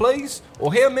 4, please?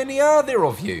 Or how many are there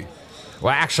of you?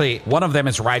 Well, actually, one of them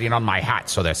is riding on my hat,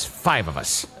 so there's 5 of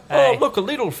us. Hey. Oh, look, a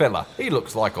little fella. He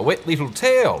looks like a wet little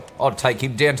towel. I'd take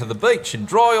him down to the beach and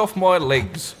dry off my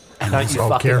legs. Don't you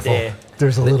fucking careful. dare.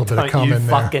 There's a little bit of cum in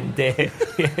there. Don't you fucking dare.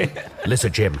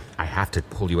 Listen, Jim, I have to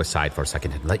pull you aside for a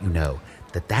second and let you know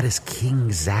that is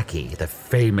King Zaki, the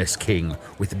famous king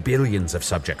with billions of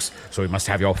subjects, so we must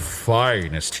have your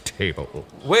finest table.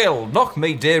 Well, knock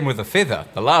me down with a feather.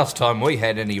 The last time we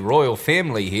had any royal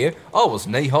family here, I was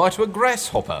knee-high to a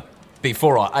grasshopper.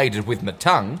 Before I ate it with my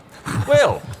tongue.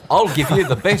 Well, I'll give you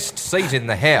the best seat in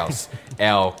the house.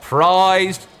 Our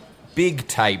prized big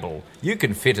table. You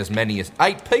can fit as many as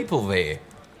 8 people there.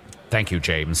 Thank you,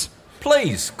 James.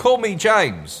 Please, call me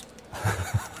James.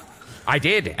 I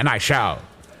did, and I shall.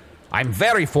 I'm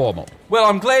very formal. Well,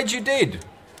 I'm glad you did.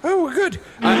 Oh, good.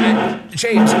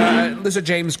 James, Lizard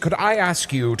James, could I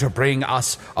ask you to bring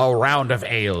us a round of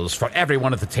ales for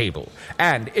everyone at the table?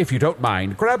 And, if you don't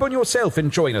mind, grab on yourself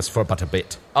and join us for but a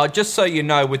bit. Just so you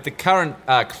know, with the current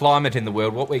climate in the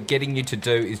world, what we're getting you to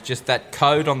do is just that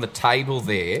code on the table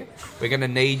there. We're going to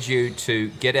need you to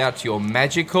get out your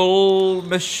magical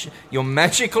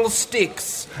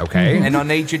sticks. Okay. And I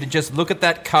need you to just look at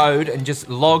that code and just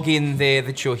log in there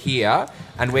that you're here.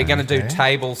 And we're going to do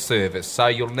table service. So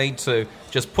you'll need to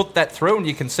just put that through, and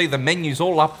you can see the menus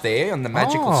all up there and the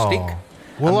magical stick.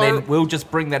 Well, and then we'll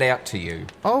just bring that out to you.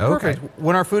 Oh, perfect. Okay.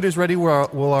 When our food is ready,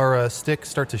 will our stick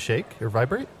start to shake or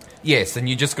vibrate? Yes, and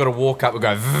you just got to walk up and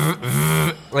go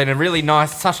in a really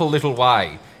nice, subtle little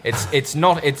way. It's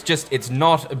not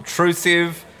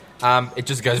obtrusive. It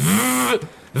just goes.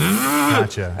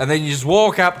 Gotcha. And then you just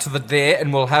walk up to the there,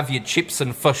 and we'll have your chips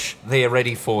and fish there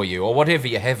ready for you, or whatever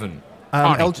you're having.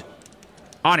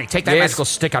 Arnie, take that magical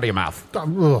stick out of your mouth.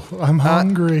 I'm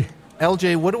hungry.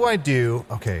 LJ, what do I do?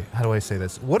 Okay, how do I say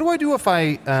this? What do I do if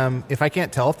I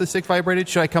can't tell if the stick vibrated?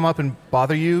 Should I come up and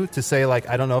bother you to say, like,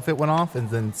 I don't know if it went off, and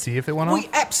then see if it went off? We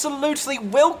absolutely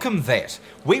welcome that.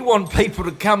 We want people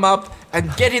to come up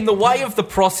and get in the way of the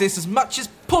process as much as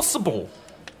possible.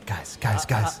 Guys.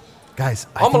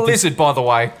 I'm a lizard, by the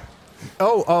way.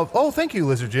 Oh, thank you,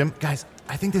 Lizard Jim. Guys,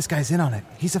 I think this guy's in on it.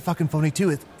 He's a fucking phony,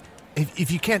 too.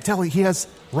 If you can't tell, he has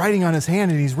writing on his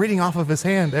hand, and he's reading off of his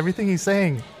hand everything he's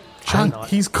saying. Chunt,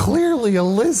 he's clearly a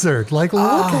lizard. Like,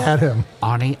 look at him.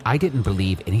 Arnie, I didn't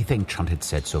believe anything Chunt had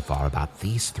said so far about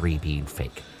these 3 being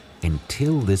fake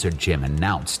until Lizard Jim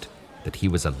announced that he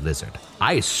was a lizard.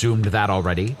 I assumed that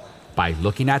already by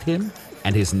looking at him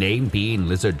and his name being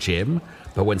Lizard Jim.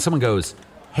 But when someone goes,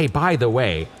 hey, by the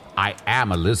way, I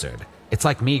am a lizard, it's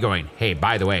like me going, hey,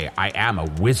 by the way, I am a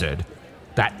wizard.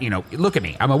 That, look at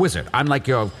me. I'm a wizard. I'm like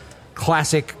your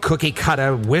classic cookie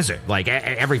cutter wizard. Like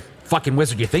every fucking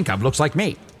wizard you think of looks like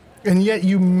me. And yet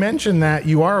you mention that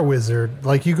you are a wizard.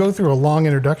 Like, you go through a long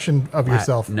introduction of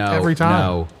yourself every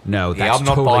time. No, that's I'm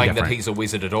not totally buying different. that he's a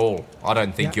wizard at all. I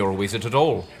don't think you're a wizard at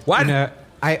all. What? I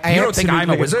you don't think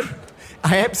I'm a wizard?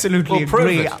 I absolutely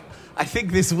agree. It. I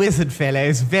think this wizard fella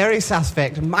is very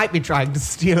suspect and might be trying to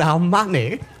steal our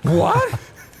money. What?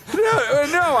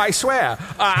 No, I swear.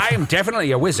 I am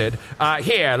definitely a wizard.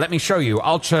 Here, let me show you.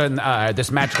 I'll turn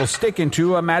this magical stick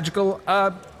into a magical,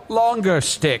 longer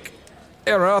stick.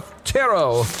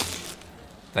 Tero.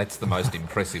 That's the most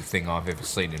impressive thing I've ever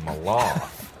seen in my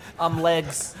life.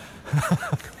 Legs.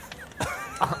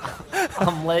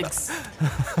 Legs.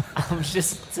 I'm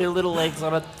just 2 little legs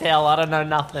on a tail. I don't know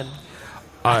nothing.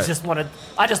 I just wanted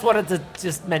to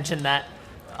just mention that.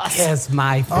 Here's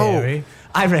my theory.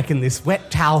 I reckon this wet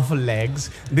towel for legs,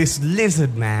 this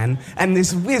lizard man, and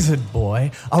this wizard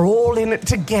boy are all in it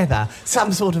together.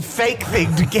 Some sort of fake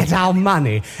thing to get our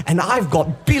money. And I've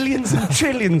got billions and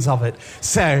trillions of it.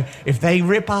 So if they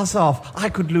rip us off, I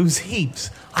could lose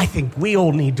heaps. I think we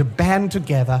all need to band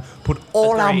together, put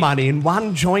all our money in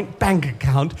one joint bank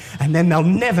account, and then they'll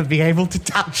never be able to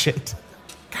touch it.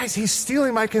 Guys, he's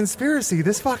stealing my conspiracy.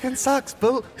 This fucking sucks.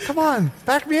 Bill, come on,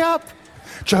 back me up.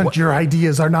 Chunt, your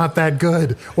ideas are not that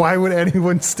good. Why would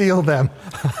anyone steal them?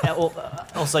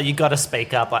 Also, you got to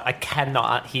speak up. I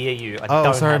cannot hear you.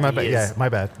 Sorry, my bad. Yeah, my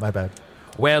bad.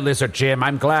 Well, Lizard Jim,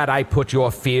 I'm glad I put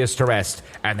your fears to rest,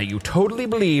 and that you totally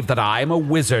believe that I am a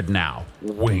wizard now.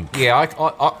 Wink. Yeah,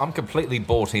 I'm completely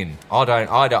bought in.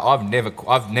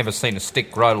 I've never seen a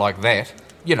stick grow like that.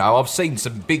 You know, I've seen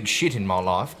some big shit in my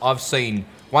life.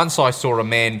 Once I saw a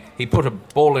man, he put a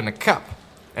ball in a cup,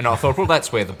 and I thought, well,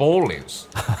 that's where the ball is.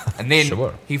 And then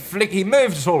Sure. he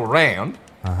moved it all around,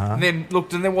 and then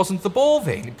looked, and there wasn't the ball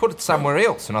there. He put it somewhere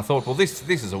else, and I thought, well, this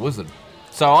is a wizard.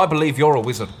 So I believe you're a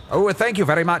wizard. Oh, well, thank you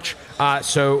very much.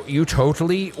 So you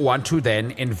totally want to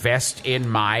then invest in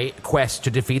my quest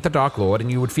to defeat the Dark Lord,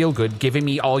 and you would feel good giving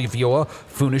me all of your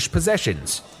foolish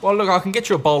possessions. Well, look, I can get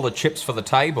you a bowl of chips for the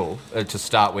table to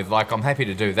start with. Like, I'm happy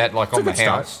to do that, like, on the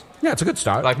house. Yeah, it's a good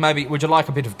start. Like, maybe, would you like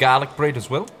a bit of garlic bread as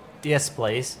well? Yes,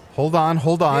 please. Hold on.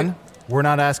 Yeah. We're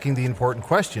not asking the important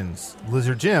questions.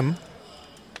 Lizard Jim,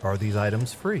 are these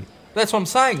items free? That's what I'm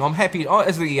saying. I'm happy,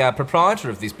 as the proprietor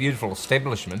of this beautiful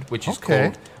establishment, which is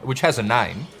which has a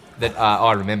name that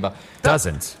I remember.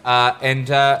 Doesn't.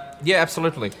 Yeah,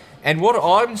 absolutely. And what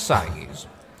I'm saying is,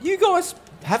 you guys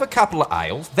have a couple of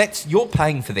ales. You're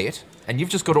paying for that, and you've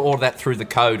just got to order that through the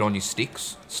code on your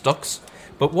stocks.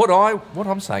 But what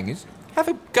I'm saying is, have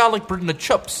a garlic bread and the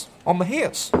chips on the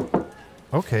house.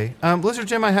 Okay. Lizard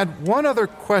Jim, I had one other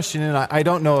question, and I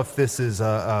don't know if this is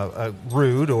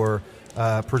rude or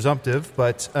presumptive,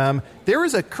 but there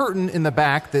is a curtain in the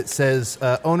back that says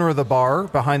owner of the bar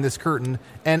behind this curtain,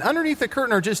 and underneath the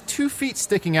curtain are just 2 feet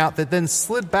sticking out that then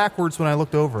slid backwards when I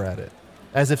looked over at it,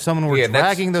 as if someone were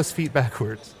dragging those feet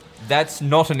backwards. That's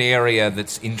not an area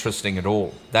that's interesting at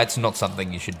all. That's not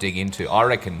something you should dig into. I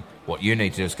reckon what you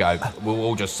need to do is we'll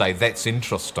all just say, that's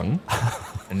interesting,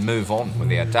 and move on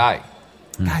with our day.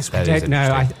 Guys, I don't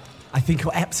know. I think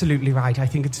you're absolutely right. I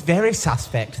think it's very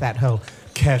suspect, that whole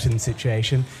curtain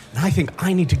situation. And I think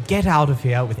I need to get out of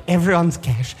here with everyone's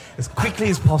cash as quickly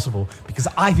as possible, because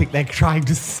I think they're trying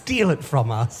to steal it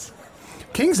from us.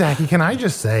 King Zaki, can I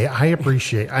just say,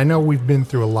 I know we've been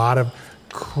through a lot of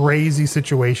crazy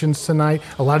situations tonight,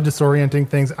 a lot of disorienting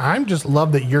things. I'm just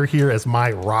love that you're here as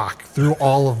my rock through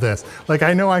all of this. Like,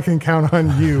 I know I can count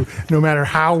on you no matter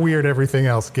how weird everything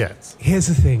else gets. Here's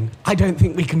the thing. I don't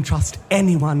think we can trust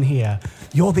anyone here.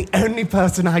 You're the only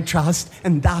person I trust,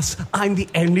 and thus I'm the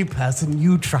only person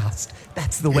you trust.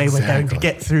 That's the way we're going to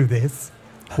get through this.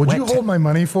 Would you hold my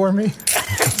money for me?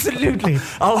 Absolutely.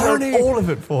 I'll hold all of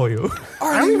it for you.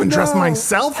 I don't even trust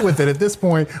myself with it at this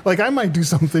point. Like, I might do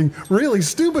something really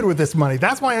stupid with this money.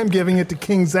 That's why I'm giving it to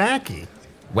King Zaki.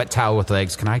 Wet towel with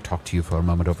legs, can I talk to you for a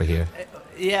moment over here?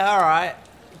 Yeah, all right.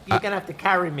 You're going to have to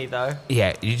carry me, though.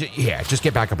 Yeah, just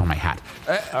get back up on my hat.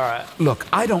 All right. Look,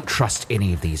 I don't trust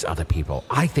any of these other people.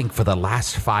 I think for the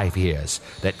last 5 years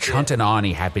that Chunt and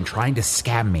Arnie have been trying to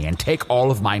scam me and take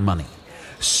all of my money.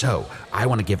 So, I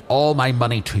want to give all my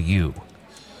money to you.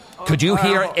 Could you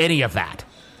hear any of that?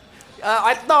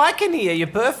 No, I can hear you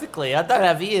perfectly. I don't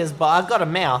have ears, but I've got a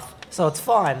mouth, so it's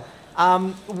fine.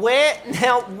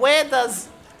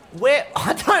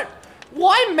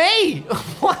 Why me?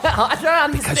 I don't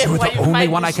understand. Because you're the only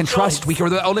one I can trust. We are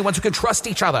the only ones who can trust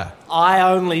each other.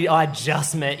 I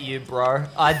just met you, bro.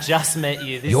 I just met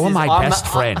you. You're my best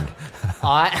friend.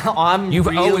 You've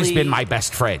always been my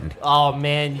best friend. Oh,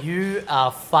 man, you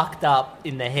are fucked up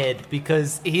in the head,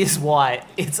 because here's why.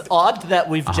 It's odd that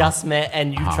we've just met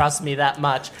and you trust me that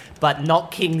much, but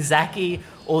not King Zaki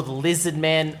or the Lizard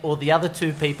Man or the other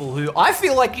 2 people who I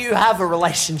feel like you have a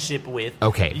relationship with.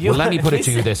 Okay, well, let me put it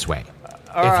to you this way.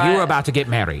 If you were about to get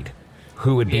married,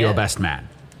 who would be your best man?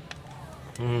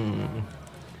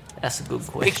 That's a good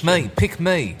question. Pick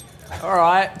me. All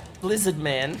right, Lizard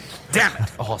Man. Damn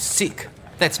it. Oh, sick.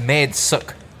 That's mad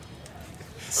sick.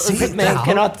 Lizard Man,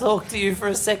 can I talk to you for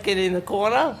a second in the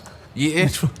corner? Yeah.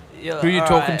 Who are you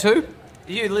talking to?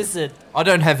 You, Lizard. I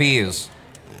don't have ears.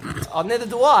 Oh, neither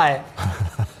do I.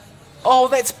 Oh,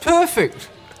 that's perfect.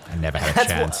 I never had a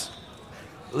chance.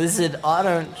 Lizard, I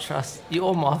don't trust.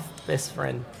 You're my best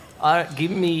friend.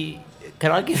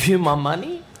 Can I give you my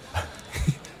money?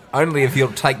 Only if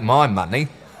you'll take my money.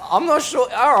 I'm not sure.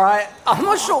 All right. I'm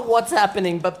not sure what's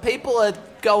happening, but people are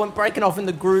breaking off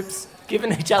into groups,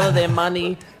 giving each other their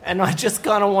money, and I just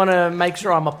kind of want to make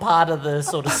sure I'm a part of the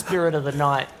sort of spirit of the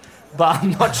night. But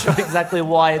I'm not sure exactly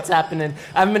why it's happening.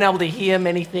 I haven't been able to hear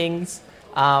many things.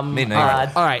 Me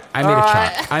neither. All right,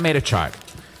 I made a chart.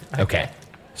 Okay.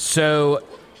 So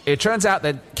it turns out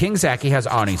that King Zaki has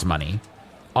Arnie's money.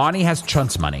 Arnie has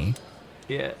Chunt's money.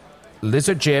 Yeah.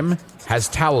 Lizard Jim has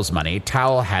Towel's money.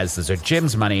 Towel has Lizard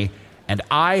Jim's money. And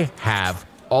I have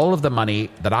all of the money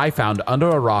that I found under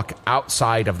a rock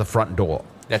outside of the front door.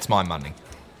 That's my money.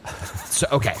 So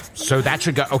that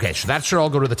should go. Okay, so that should all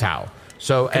go to the Towel.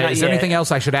 So, is there anything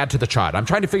else I should add to the chart? I'm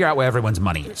trying to figure out where everyone's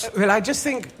money is. Well, I just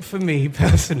think, for me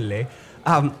personally,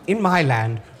 in my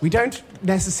land, we don't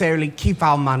necessarily keep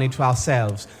our money to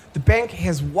ourselves. The bank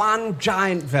has one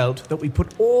giant vault that we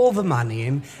put all the money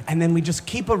in, and then we just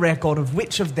keep a record of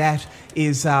which of that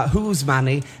is whose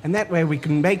money, and that way we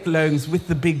can make loans with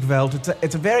the big vault.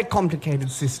 It's a very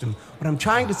complicated system. What I'm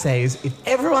trying to say is, if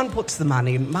everyone puts the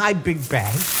money in my big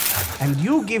bag, and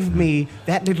you give me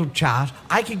that little chart,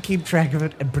 I can keep track of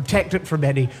it and protect it from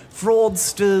any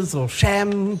fraudsters or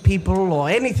sham people or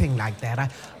anything like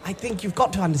that. I think you've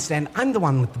got to understand, I'm the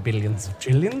one with the billions of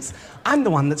trillions. I'm the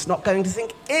one that's not going to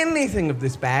think anything of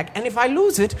this bag, and if I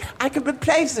lose it, I can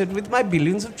replace it with my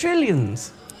billions of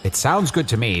trillions. It sounds good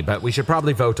to me, but we should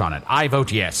probably vote on it. I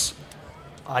vote yes.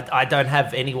 I don't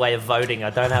have any way of voting. I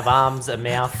don't have arms, a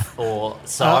mouth,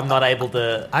 so I'm not able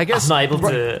to. I guess I'm not able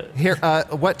to. Here,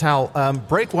 Wet Towel.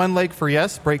 Break one leg for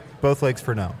yes. Break both legs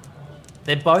for no.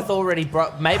 They're both already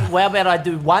broke. Maybe. How about I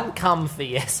do one cum for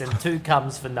yes and two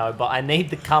cums for no? But I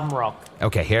need the cum rock.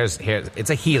 Okay, here's. It's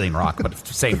a healing rock, but it's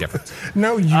the same difference.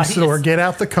 No, Usador, get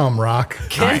out the cum rock.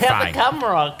 Get out the cum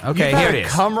rock. Okay, You've here had it a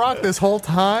is. cum rock this whole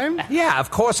time? Yeah, of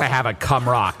course I have a cum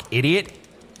rock, idiot.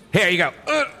 Here you go.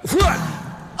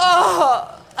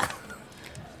 Oh!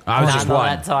 I was just not one.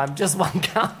 that time. Just one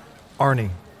cum.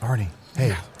 Arnie,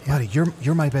 hey, buddy,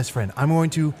 you're my best friend. I'm going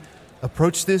to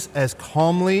approach this as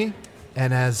calmly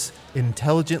and as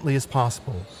intelligently as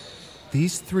possible.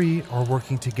 These three are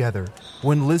working together.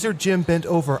 When Lizard Jim bent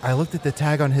over, I looked at the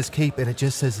tag on his cape and it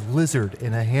just says Lizard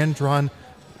in a hand-drawn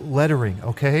lettering,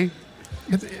 okay?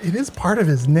 It is part of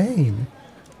his name.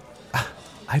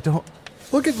 I don't...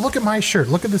 Look at my shirt.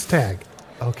 Look at this tag.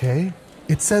 Okay.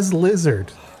 It says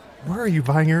Lizard. Where are you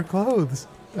buying your clothes?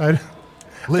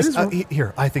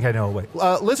 Here, I think I know a way.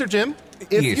 Lizard Jim,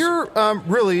 if Yes. you're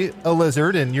really a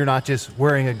lizard and you're not just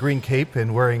wearing a green cape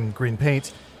and wearing green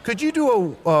paint, could you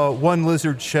do a one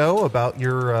lizard show about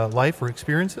your life or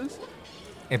experiences?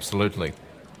 Absolutely.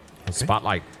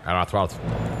 Spotlight at our throats.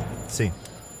 See.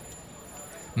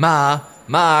 Ma,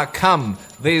 come.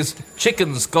 There's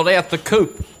chickens got out the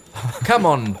coop. Come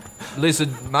on, Lizard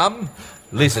Mum.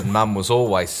 Lizard Mum was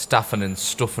always stuffing and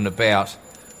stuffing about.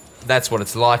 That's what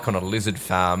it's like on a lizard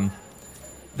farm.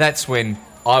 That's when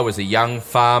I was a young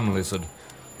farm lizard,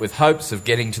 with hopes of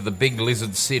getting to the big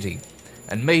lizard city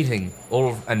and meeting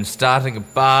and starting a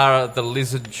bar at the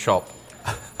lizard shop.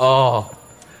 Oh,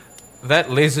 that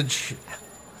lizard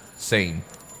scene.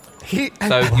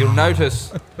 So you'll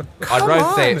notice I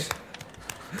wrote that.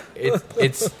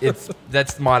 It's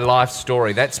that's my life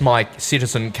story. That's my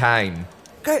Citizen Kane.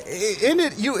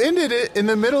 You ended it in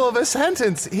the middle of a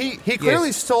sentence. He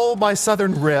clearly stole my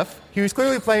southern riff. He was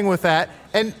clearly playing with that.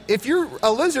 And if you're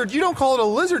a lizard, you don't call it a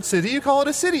lizard city, you call it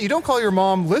a city. You don't call your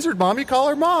mom Lizard Mom, you call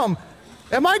her Mom.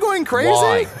 Am I going crazy?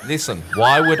 Why? Listen,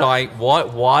 why would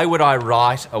I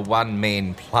write a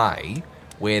one-man play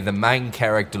where the main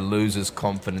character loses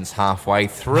confidence halfway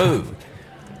through?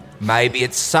 Maybe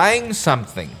it's saying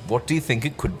something. What do you think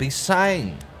it could be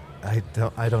saying? I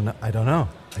don't know. I don't.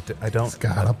 It's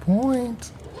got a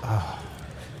point.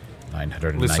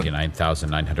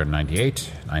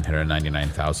 999,998,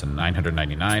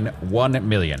 999,999, 1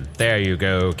 million. There you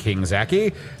go, King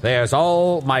Zaki. There's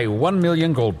all my 1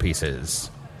 million gold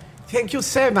pieces. Thank you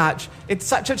so much. It's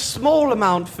such a small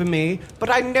amount for me, but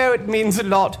I know it means a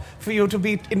lot for you to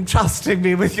be entrusting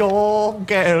me with your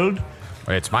gold.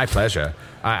 It's my pleasure.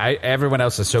 Everyone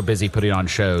else is so busy putting on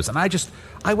shows, and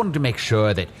I wanted to make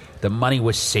sure that the money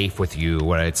was safe with you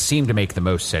where it seemed to make the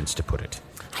most sense to put it.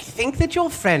 I think that your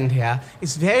friend here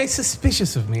is very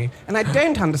suspicious of me, and I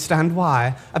don't understand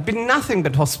why. I've been nothing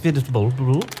but hospitable.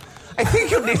 I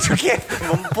think you need to get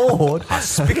him on board.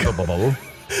 Hospitable?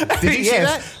 Did you see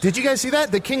that? Did you guys see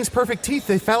that? The king's perfect teeth,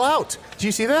 they fell out. Did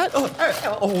you see that?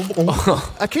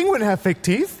 A king wouldn't have fake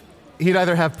teeth. He'd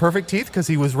either have perfect teeth because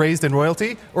he was raised in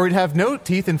royalty, or he'd have no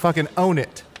teeth and fucking own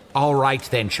it. All right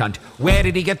then, Chunt. Where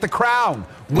did he get the crown?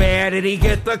 Where did he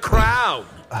get the crown?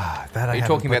 Are you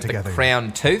talking about the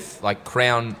crown tooth, like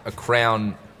a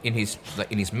crown in his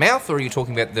mouth, or are you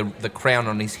talking about the crown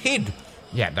on his head?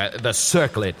 Yeah, the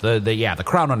circlet, the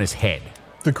crown on his head.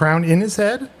 The crown in his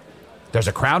head? There's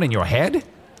a crown in your head?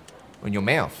 In your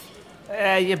mouth?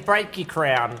 You break your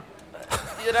crown.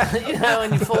 You know,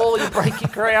 when you fall, you break your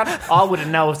crown. I wouldn't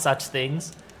know of such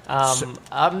things.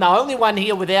 I'm the only one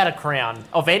here without a crown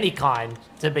of any kind,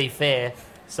 to be fair.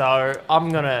 So I'm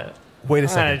gonna wait a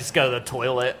second. I'm gonna just go to the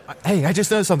toilet. Hey, I just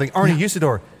noticed something. Arnie,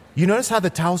 Usador, you notice how the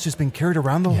towel's just been carried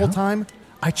around the whole time?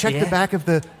 I checked the back of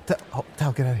the towel.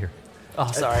 Get out of here.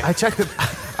 Oh, sorry. I checked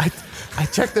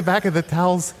the back of the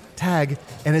towel's tag,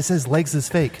 and it says legs is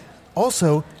fake.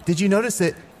 Also, did you notice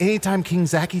that anytime King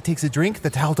Zaki takes a drink, the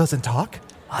Tal doesn't talk?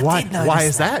 I did notice Why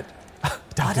is that.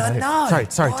 Tal, I get out don't of here. know.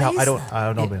 Sorry, Why Tal. is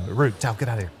I don't know. Rude. Tal, get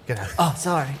out of here. Get out of here. Oh,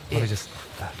 sorry. Let me just.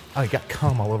 I got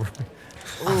cum all over me.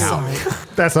 Oh, sorry.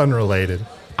 That's unrelated.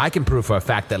 I can prove for a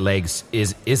fact that legs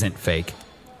isn't fake.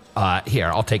 Here,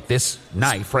 I'll take this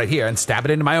knife right here and stab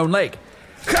it into my own leg.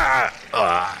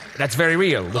 That's very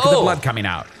real. Look at the blood coming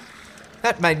out.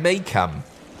 That made me come.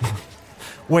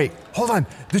 Wait, hold on.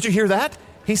 Did you hear that?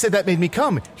 He said that made me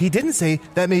come. He didn't say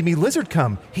that made me lizard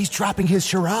come. He's dropping his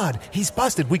charade. He's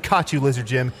busted. We caught you, Lizard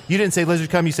Jim. You didn't say lizard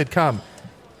come, you said come.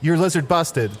 You're lizard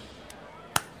busted.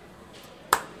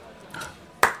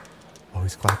 Oh,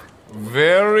 he's clapping.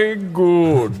 Very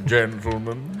good,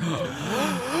 gentlemen.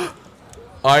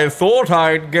 I thought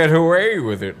I'd get away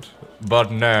with it,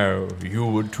 but no, you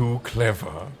were too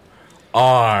clever.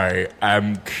 I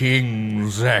am King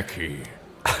Zaki.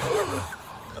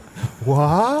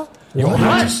 What? Your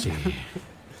Majesty.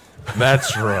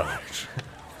 That's right.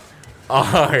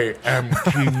 I am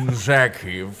King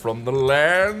Zaki from the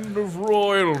land of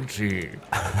royalty.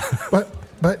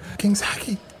 But King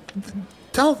Zaki,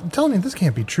 tell me this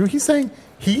can't be true. He's saying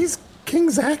he's King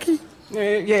Zaki?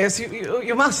 Yes,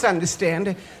 you must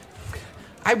understand.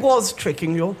 I was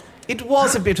tricking you. It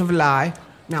was a bit of a lie.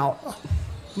 Now,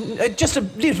 just a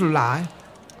little lie.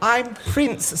 I'm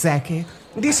Prince Zaki.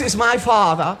 This is my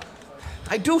father.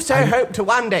 I do so hope to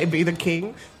one day be the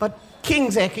king, but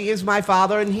King Zaki is my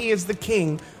father and he is the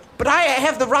king. But I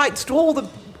have the rights to all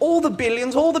the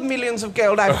billions, all the millions of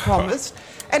gold I've promised,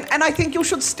 and I think you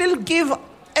should still give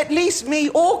at least me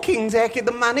or King Zaki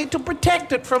the money to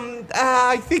protect it from,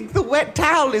 I think the wet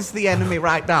towel is the enemy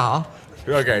right now.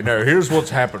 Okay, now here's what's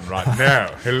happened right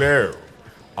now. Hello.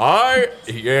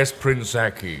 Yes, Prince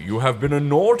Zaki, you have been a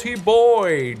naughty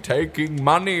boy taking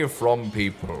money from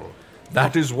people.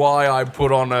 That is why I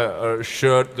put on a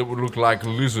shirt that would look like a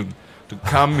lizard to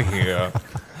come here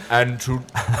and to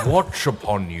watch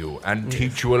upon you and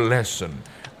teach you a lesson.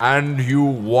 And you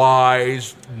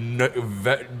wise,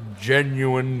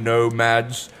 genuine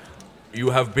nomads, you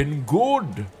have been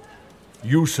good.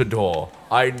 Usador,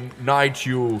 I knight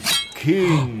you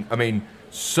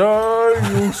Sir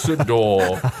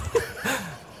Usador.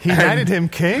 He knighted him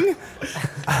king?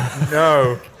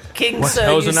 No. King Sir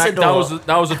Usador.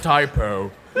 That was a typo.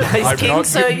 He's King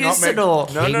Sir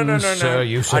Usador. No. Sir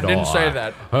Usador. I didn't say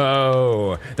that.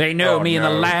 Oh, they know me in the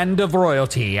no. land of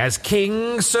royalty as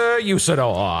King Sir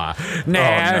Usador.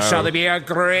 Ne'er no. shall there be a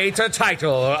greater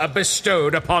title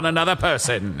bestowed upon another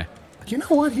person. You know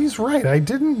what? He's right. I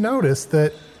didn't notice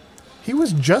that he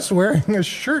was just wearing a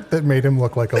shirt that made him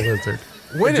look like a lizard.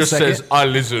 Wait It a just second. says, I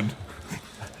lizard.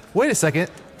 Wait a second.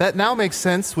 That now makes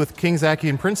sense with King Zaki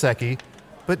and Prince Zaki,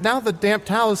 but now the damp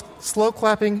towel is slow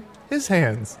clapping his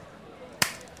hands.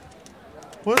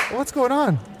 What's going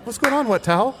on? What's going on, Wet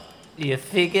Towel? You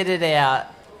figured it out.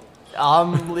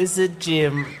 I'm Lizard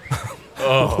Jim.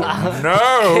 Oh,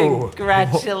 no.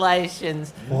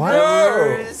 Congratulations. What?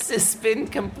 The ruse has been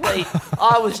complete.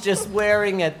 I was just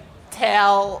wearing a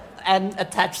towel and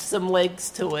attached some legs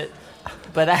to it.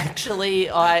 But actually,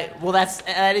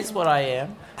 that is what I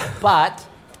am. But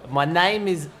my name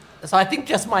is... So I think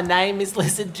just my name is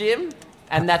Lizard Jim,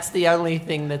 and that's the only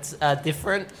thing that's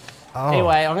different. Oh.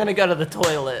 Anyway, I'm going to go to the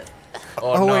toilet.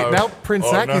 Oh, no. wait, now Prince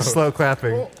Oh, Zaki's no. slow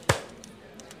clapping.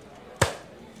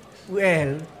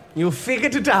 Well, you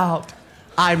figured it out.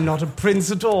 I'm not a prince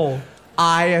at all.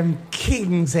 I am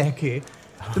King Zaki.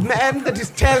 The man that is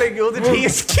telling you that he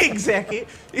is King Zaki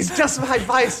is just my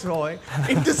viceroy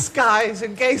in disguise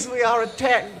in case we are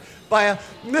attacked by a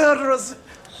murderous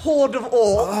horde of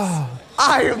orcs.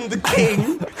 I am the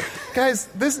king. Guys,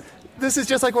 this is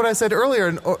just like what I said earlier,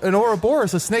 an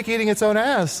Ouroboros, a snake eating its own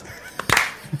ass.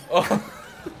 Wait, now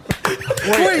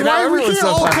why we everyone's can't so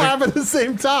all clapping. clap at the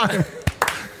same time?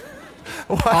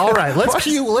 All right, let's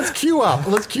queue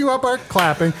up our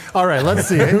clapping. All right, let's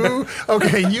see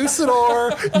okay,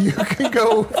 Usador, you can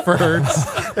go first,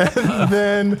 and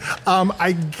then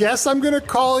I guess I'm gonna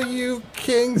call you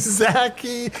King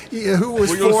Zaki, who was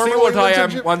Well, you'll see formerly what I am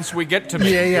Lizard once we get to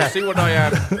me. Yeah. You'll see what I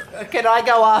am. Can I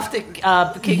go after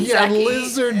King Zaki?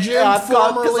 Lizard Jim, I've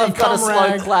got a slow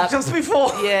Comrade. clap. Just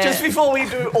before we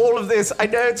do all of this, I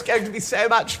know it's going to be so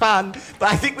much fun, but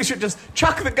I think we should just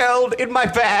chuck the gold in my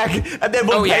bag, and then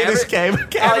we'll play this game.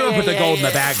 Everyone put the gold in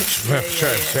the bag.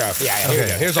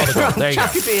 Here's all the gold. There you go.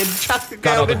 Chuck it in. Chuck the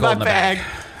Got all gold the in gold my in the bag. bag.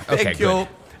 Okay, Thank you. good.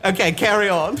 Okay, carry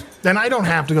on. Then I don't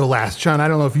have to go last, Chun. I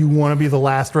don't know if you want to be the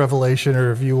last revelation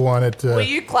or if you wanted to. Were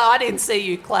you I didn't see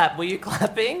you clap. Were you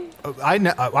clapping? I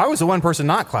was the one person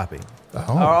not clapping.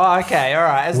 Oh, okay, all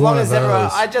right. As One long of as everyone,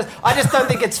 those. I just don't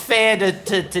think it's fair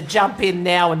to jump in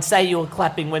now and say you were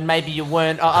clapping when maybe you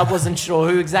weren't. I wasn't sure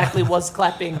who exactly was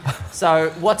clapping.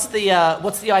 So what's the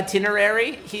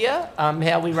itinerary here? How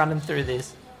are we running through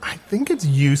this? I think it's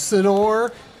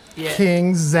Usador, Yeah.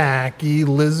 King Zaki,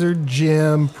 Lizard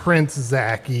Jim, Prince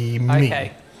Zaki,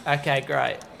 me. Okay,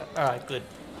 great. All right, good.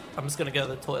 I'm just gonna go to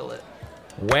the toilet.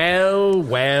 Well.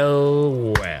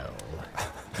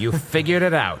 You figured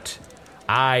it out.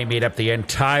 I made up the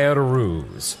entire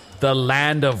ruse. The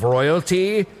land of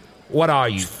royalty? What are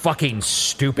you, fucking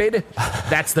stupid?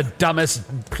 That's the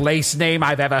dumbest place name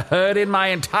I've ever heard in my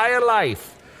entire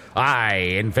life. I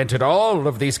invented all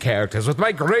of these characters with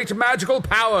my great magical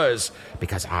powers.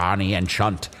 Because Arnie and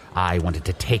Chunt, I wanted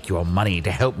to take your money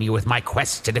to help me with my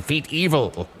quest to defeat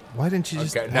evil. Why didn't you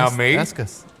just ask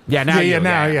us? Yeah, now you.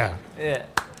 Yeah.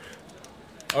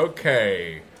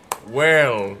 Okay.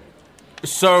 Well,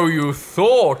 so you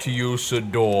thought,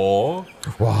 Usador,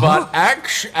 but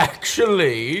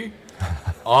actually,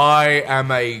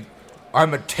 I'm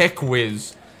a tech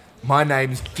whiz. My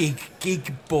name's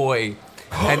Geek Boy,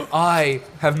 and I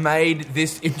have made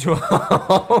this into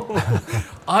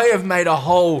I have made a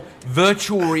whole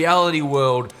virtual reality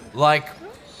world,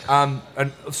 and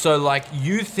so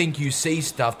you think you see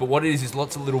stuff, but what it is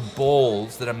lots of little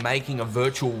balls that are making a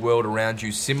virtual world around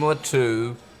you, similar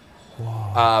to.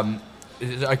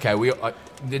 Okay,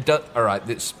 all right.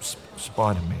 This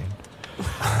Spider-Man,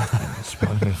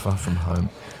 Spider-Man Far From Home.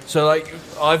 So,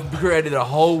 I've created a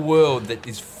whole world that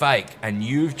is fake, and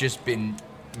you've just been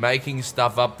making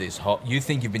stuff up. You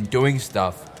think you've been doing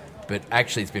stuff, but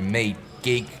actually, it's been me,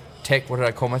 Geek Tech. What did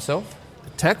I call myself?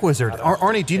 Tech Wizard.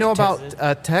 Arnie, do you know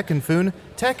about Tech and Foon?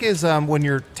 Tech is when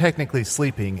you're technically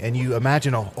sleeping and you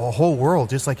imagine a whole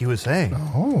world, just like he was saying.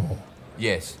 Oh.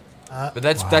 Yes. But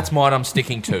that's mine I'm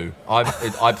sticking to.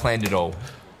 I planned it all.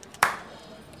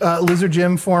 Lizard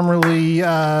Jim, formerly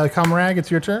Comrag, it's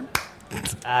your turn.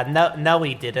 No,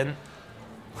 he didn't.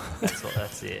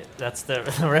 That's it. That's the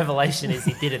revelation is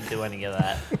he didn't do any of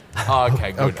that. Oh,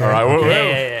 okay, good. Okay. All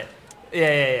right.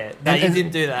 Yeah. No, you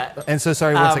didn't do that. And so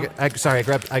sorry, 1 second.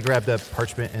 I grabbed a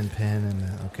parchment and pen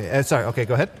and okay. Sorry. Okay,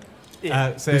 go ahead.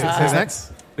 So Who's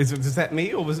next? Is that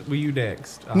me or were you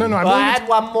next? No, I Well, I had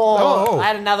one more. Oh. I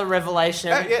had another revelation.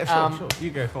 Yeah, sure. You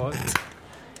go for it.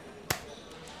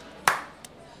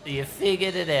 You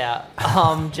figured it out.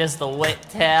 I'm just a wet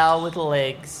towel with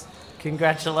legs.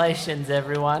 Congratulations,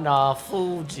 everyone. I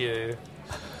fooled you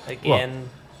again.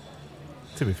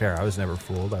 To be fair, I was never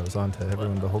fooled. I was on to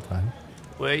everyone the whole time.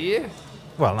 Were you?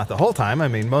 Well, not the whole time. I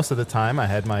mean, most of the time I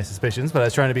had my suspicions, but I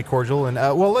was trying to be cordial. And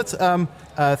let's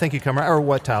thank you, Comrade, or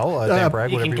what towel, damp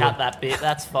rag, You whatever can you cut want. that bit.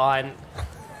 That's fine.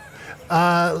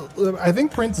 I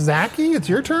think Prince Zaki, it's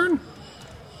your turn.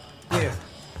 Yeah.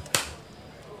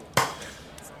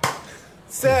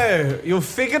 So, you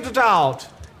figured it out.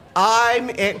 I'm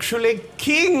actually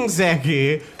King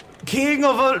Zaki, king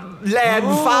of a land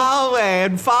far away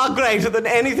and far greater than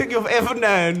anything you've ever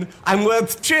known. I'm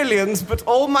worth trillions, but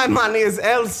all my money is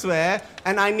elsewhere,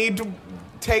 and I need to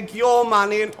take your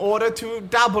money in order to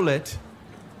double it.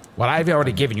 Well, I've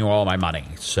already given you all my money,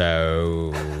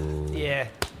 so... Yeah.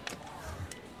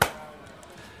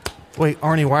 Wait,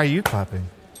 Arnie, why are you clapping?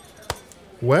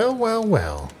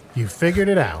 Well. You figured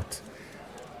it out.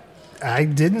 I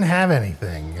didn't have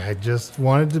anything. I just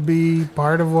wanted to be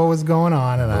part of what was going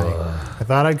on, and I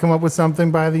thought I'd come up with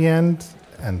something by the end,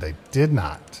 and I did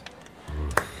not.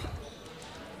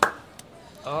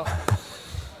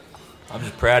 I'm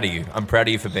just proud of you. I'm proud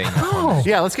of you for being honest.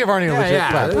 Yeah, let's give Arnie a legit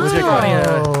clap. Legit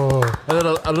clap. Oh.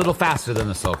 A little faster than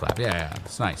the slow clap. Yeah,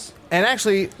 it's nice. And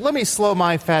actually, let me slow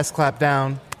my fast clap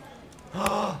down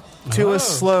to a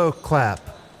slow clap.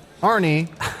 Arnie,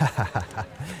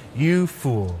 you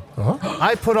fool.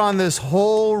 I put on this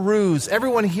whole ruse.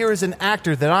 Everyone here is an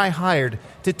actor that I hired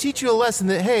to teach you a lesson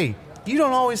that, hey, you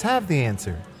don't always have the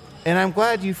answer. And I'm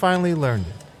glad you finally learned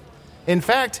it. In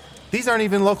fact, these aren't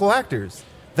even local actors.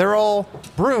 They're all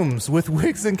brooms with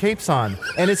wigs and capes on.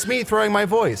 And it's me throwing my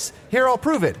voice. Here, I'll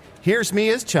prove it. Here's me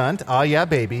as Chunt, ah yeah,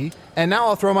 baby. And now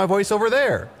I'll throw my voice over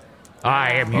there.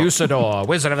 I am Usador,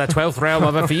 wizard of the 12th realm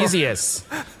of Ephesius.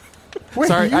 Wait,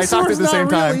 Sorry, I talked at the Usador's same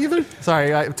not real time. either?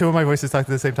 Sorry, two of my voices talked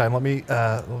at the same time. Let me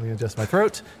adjust my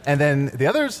throat. And then the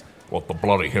others. What the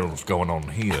bloody hell's going on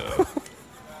here?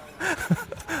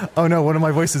 Oh no, one of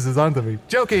my voices is onto me.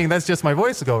 Joking, that's just my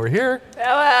voice. Go over here.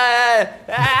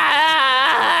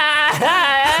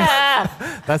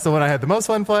 That's the one I had the most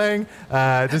fun playing,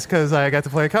 just because I got to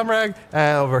play a Comrag.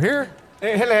 Over here.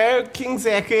 Hello, King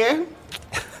Zaki.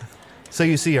 So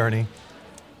you see, Arnie,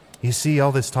 you see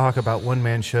all this talk about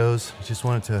one-man shows. I just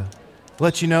wanted to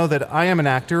let you know that I am an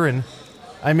actor, and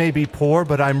I may be poor,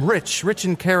 but I'm rich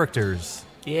in characters.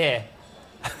 Yeah.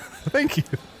 Thank you.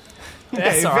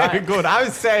 That's all right. Very good. I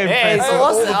was saying, Hey, it's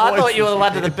awesome. I thought you were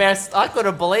one of the best. I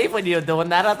couldn't believe when you were doing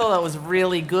that. I thought that was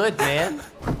really good, man.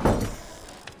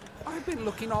 I've been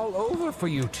looking all over for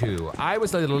you two. I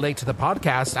was a little late to the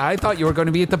podcast. I thought you were going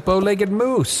to be at the Bow-Legged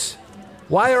Moose.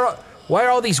 Why are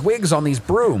all these wigs on these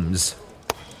brooms?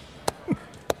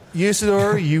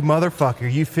 Usador, you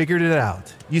motherfucker, you figured it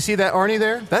out. You see that Arnie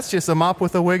there? That's just a mop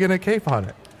with a wig and a cape on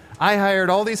it. I hired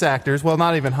all these actors, well,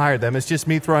 not even hired them, it's just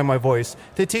me throwing my voice,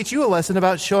 to teach you a lesson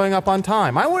about showing up on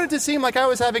time. I wanted to seem like I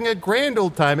was having a grand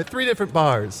old time at 3 different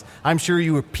bars. I'm sure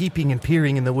you were peeping and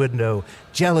peering in the window,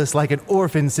 jealous like an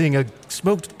orphan seeing a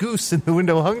smoked goose in the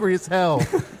window, hungry as hell.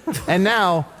 And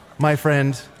now, my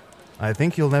friend, I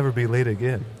think you'll never be late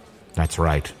again. That's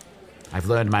right. I've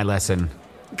learned my lesson.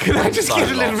 Can I just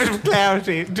get a little bit of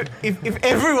clarity? If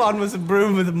everyone was a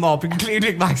broom with a mop,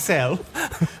 including myself,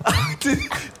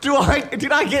 did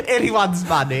I get anyone's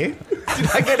money? Did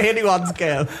I get anyone's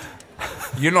girl?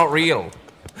 You're not real.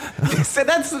 So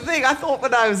that's the thing. I thought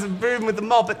when I was a broom with a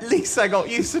mop, at least I got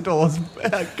Usador's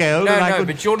girl. No,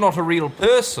 but you're not a real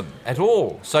person at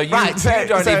all. So you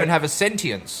don't even have a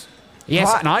sentience. Yes,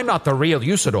 and I'm not the real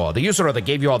Usador. The Usador that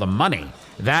gave you all the money.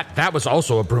 That was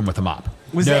also a broom with a mop.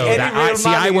 Was there any real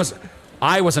money?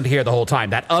 I wasn't here the whole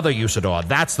time. That other Usador,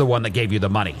 that's the one that gave you the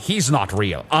money. He's not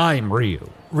real. I'm real.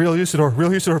 Real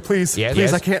Usador, please. Yes,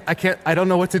 please, yes. I can't, I don't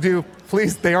know what to do.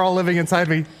 Please, they are all living inside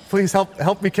me. Please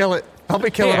help me kill it. Help me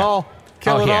kill it all.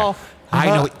 Kill it all. I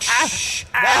know it. Shh.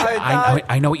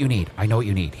 I know what you need. I know what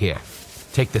you need. Here,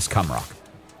 take this cum rock.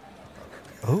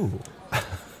 Oh.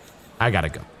 I gotta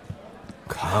go.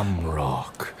 Cum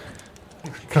rock.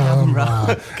 Come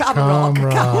rock.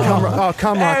 Oh,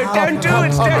 come rock. No, don't do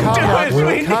it. Don't do it.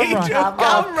 We need you.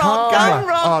 Come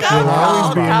rock. You'll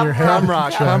always be in your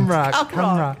head. Come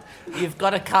rock. You've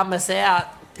got to cum us out.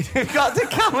 You've got to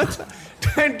come us.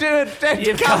 Don't do it.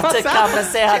 You've got to cum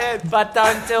us out, but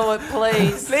don't do it,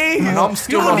 please. Please. And I'm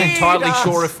still not entirely us.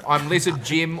 sure if I'm Lizard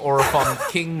Jim or if I'm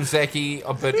King Zeki,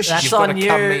 but That's you've got on to you.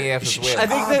 cum me out as well. I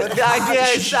think the idea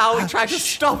is now we try to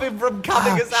stop him from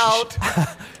coming us out.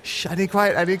 Shh, I need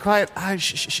quiet.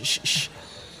 Shh.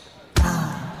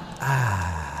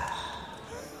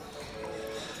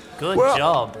 Good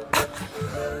job.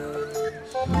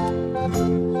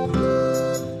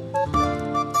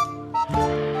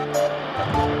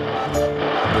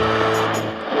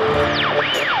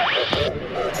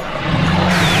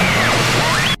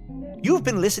 You've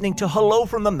been listening to Hello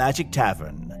from the Magic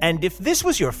Tavern, and if this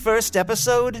was your first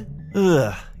episode,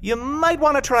 you might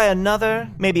want to try another,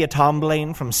 maybe a Tom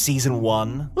Blaine from Season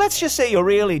 1. Let's just say you're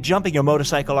really jumping your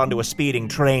motorcycle onto a speeding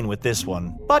train with this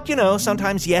one. But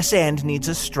sometimes Yes and needs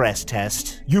a stress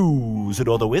test.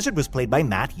 Usador the Wizard was played by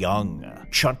Matt Young.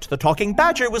 Chunt the Talking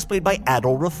Badger was played by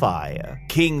Adol Rafai.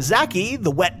 King Zaki,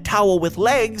 the Wet Towel with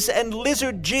Legs, and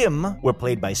Lizard Jim were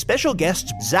played by special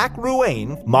guests Zach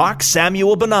Ruane, Mark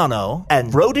Samuel Bonanno,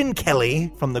 and Broden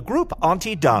Kelly from the group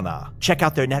Auntie Donna. Check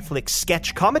out their Netflix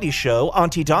sketch comedy show,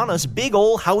 Auntie Donna's Big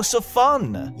Ol' House of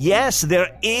Fun. Yes,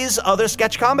 there is other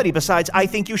sketch comedy besides I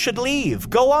Think You Should Leave.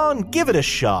 Go on, give it a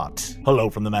shot. Hello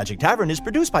from the Magic Tavern is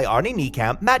produced by Arnie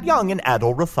Niekamp, Matt Young, and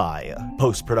Adol Rafai.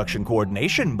 Post-production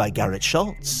coordination by Garrett Schultz.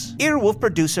 Earwolf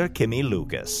producer Kimmy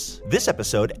Lucas. This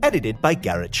episode edited by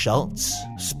Garrett Schultz.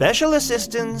 Special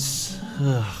assistance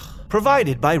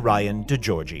provided by Ryan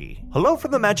DeGiorgi. Hello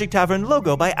from the Magic Tavern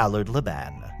logo by Allard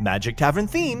Laban. Magic Tavern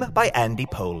theme by Andy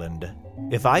Poland.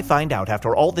 If I find out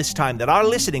after all this time that our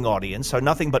listening audience are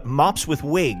nothing but mops with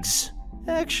wigs,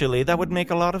 actually, that would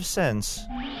make a lot of sense.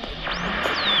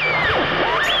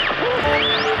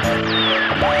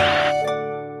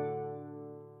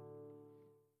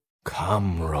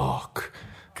 Cum rock.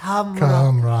 Come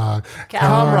rock.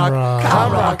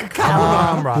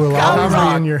 We'll always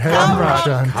be in your head. Come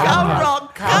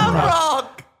rock.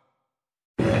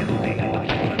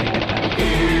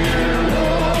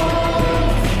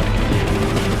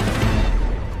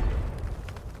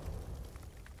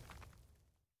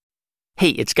 Hey,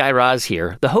 it's Guy Raz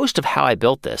here, the host of How I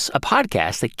Built This, a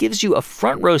podcast that gives you a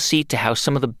front row seat to how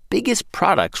some of the biggest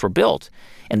products were built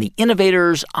and the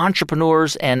innovators,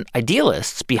 entrepreneurs, and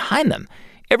idealists behind them.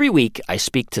 Every week, I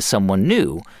speak to someone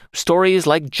new. Stories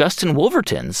like Justin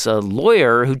Wolverton's, a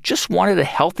lawyer who just wanted a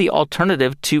healthy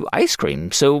alternative to ice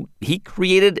cream, so he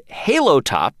created Halo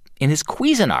Top in his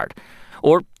Cuisinart.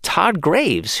 Or Todd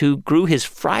Graves, who grew his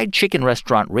fried chicken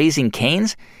restaurant Raising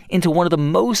Cane's into one of the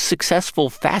most successful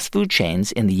fast food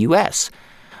chains in the U.S.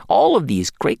 All of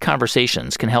these great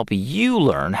conversations can help you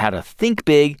learn how to think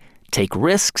big, take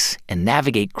risks, and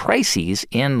navigate crises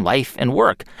in life and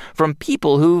work from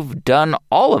people who've done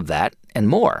all of that and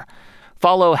more.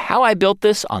 Follow How I Built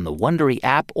This on the Wondery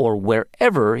app or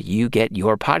wherever you get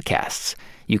your podcasts.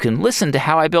 You can listen to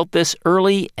How I Built This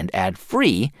early and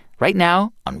ad-free right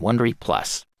now on Wondery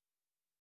Plus.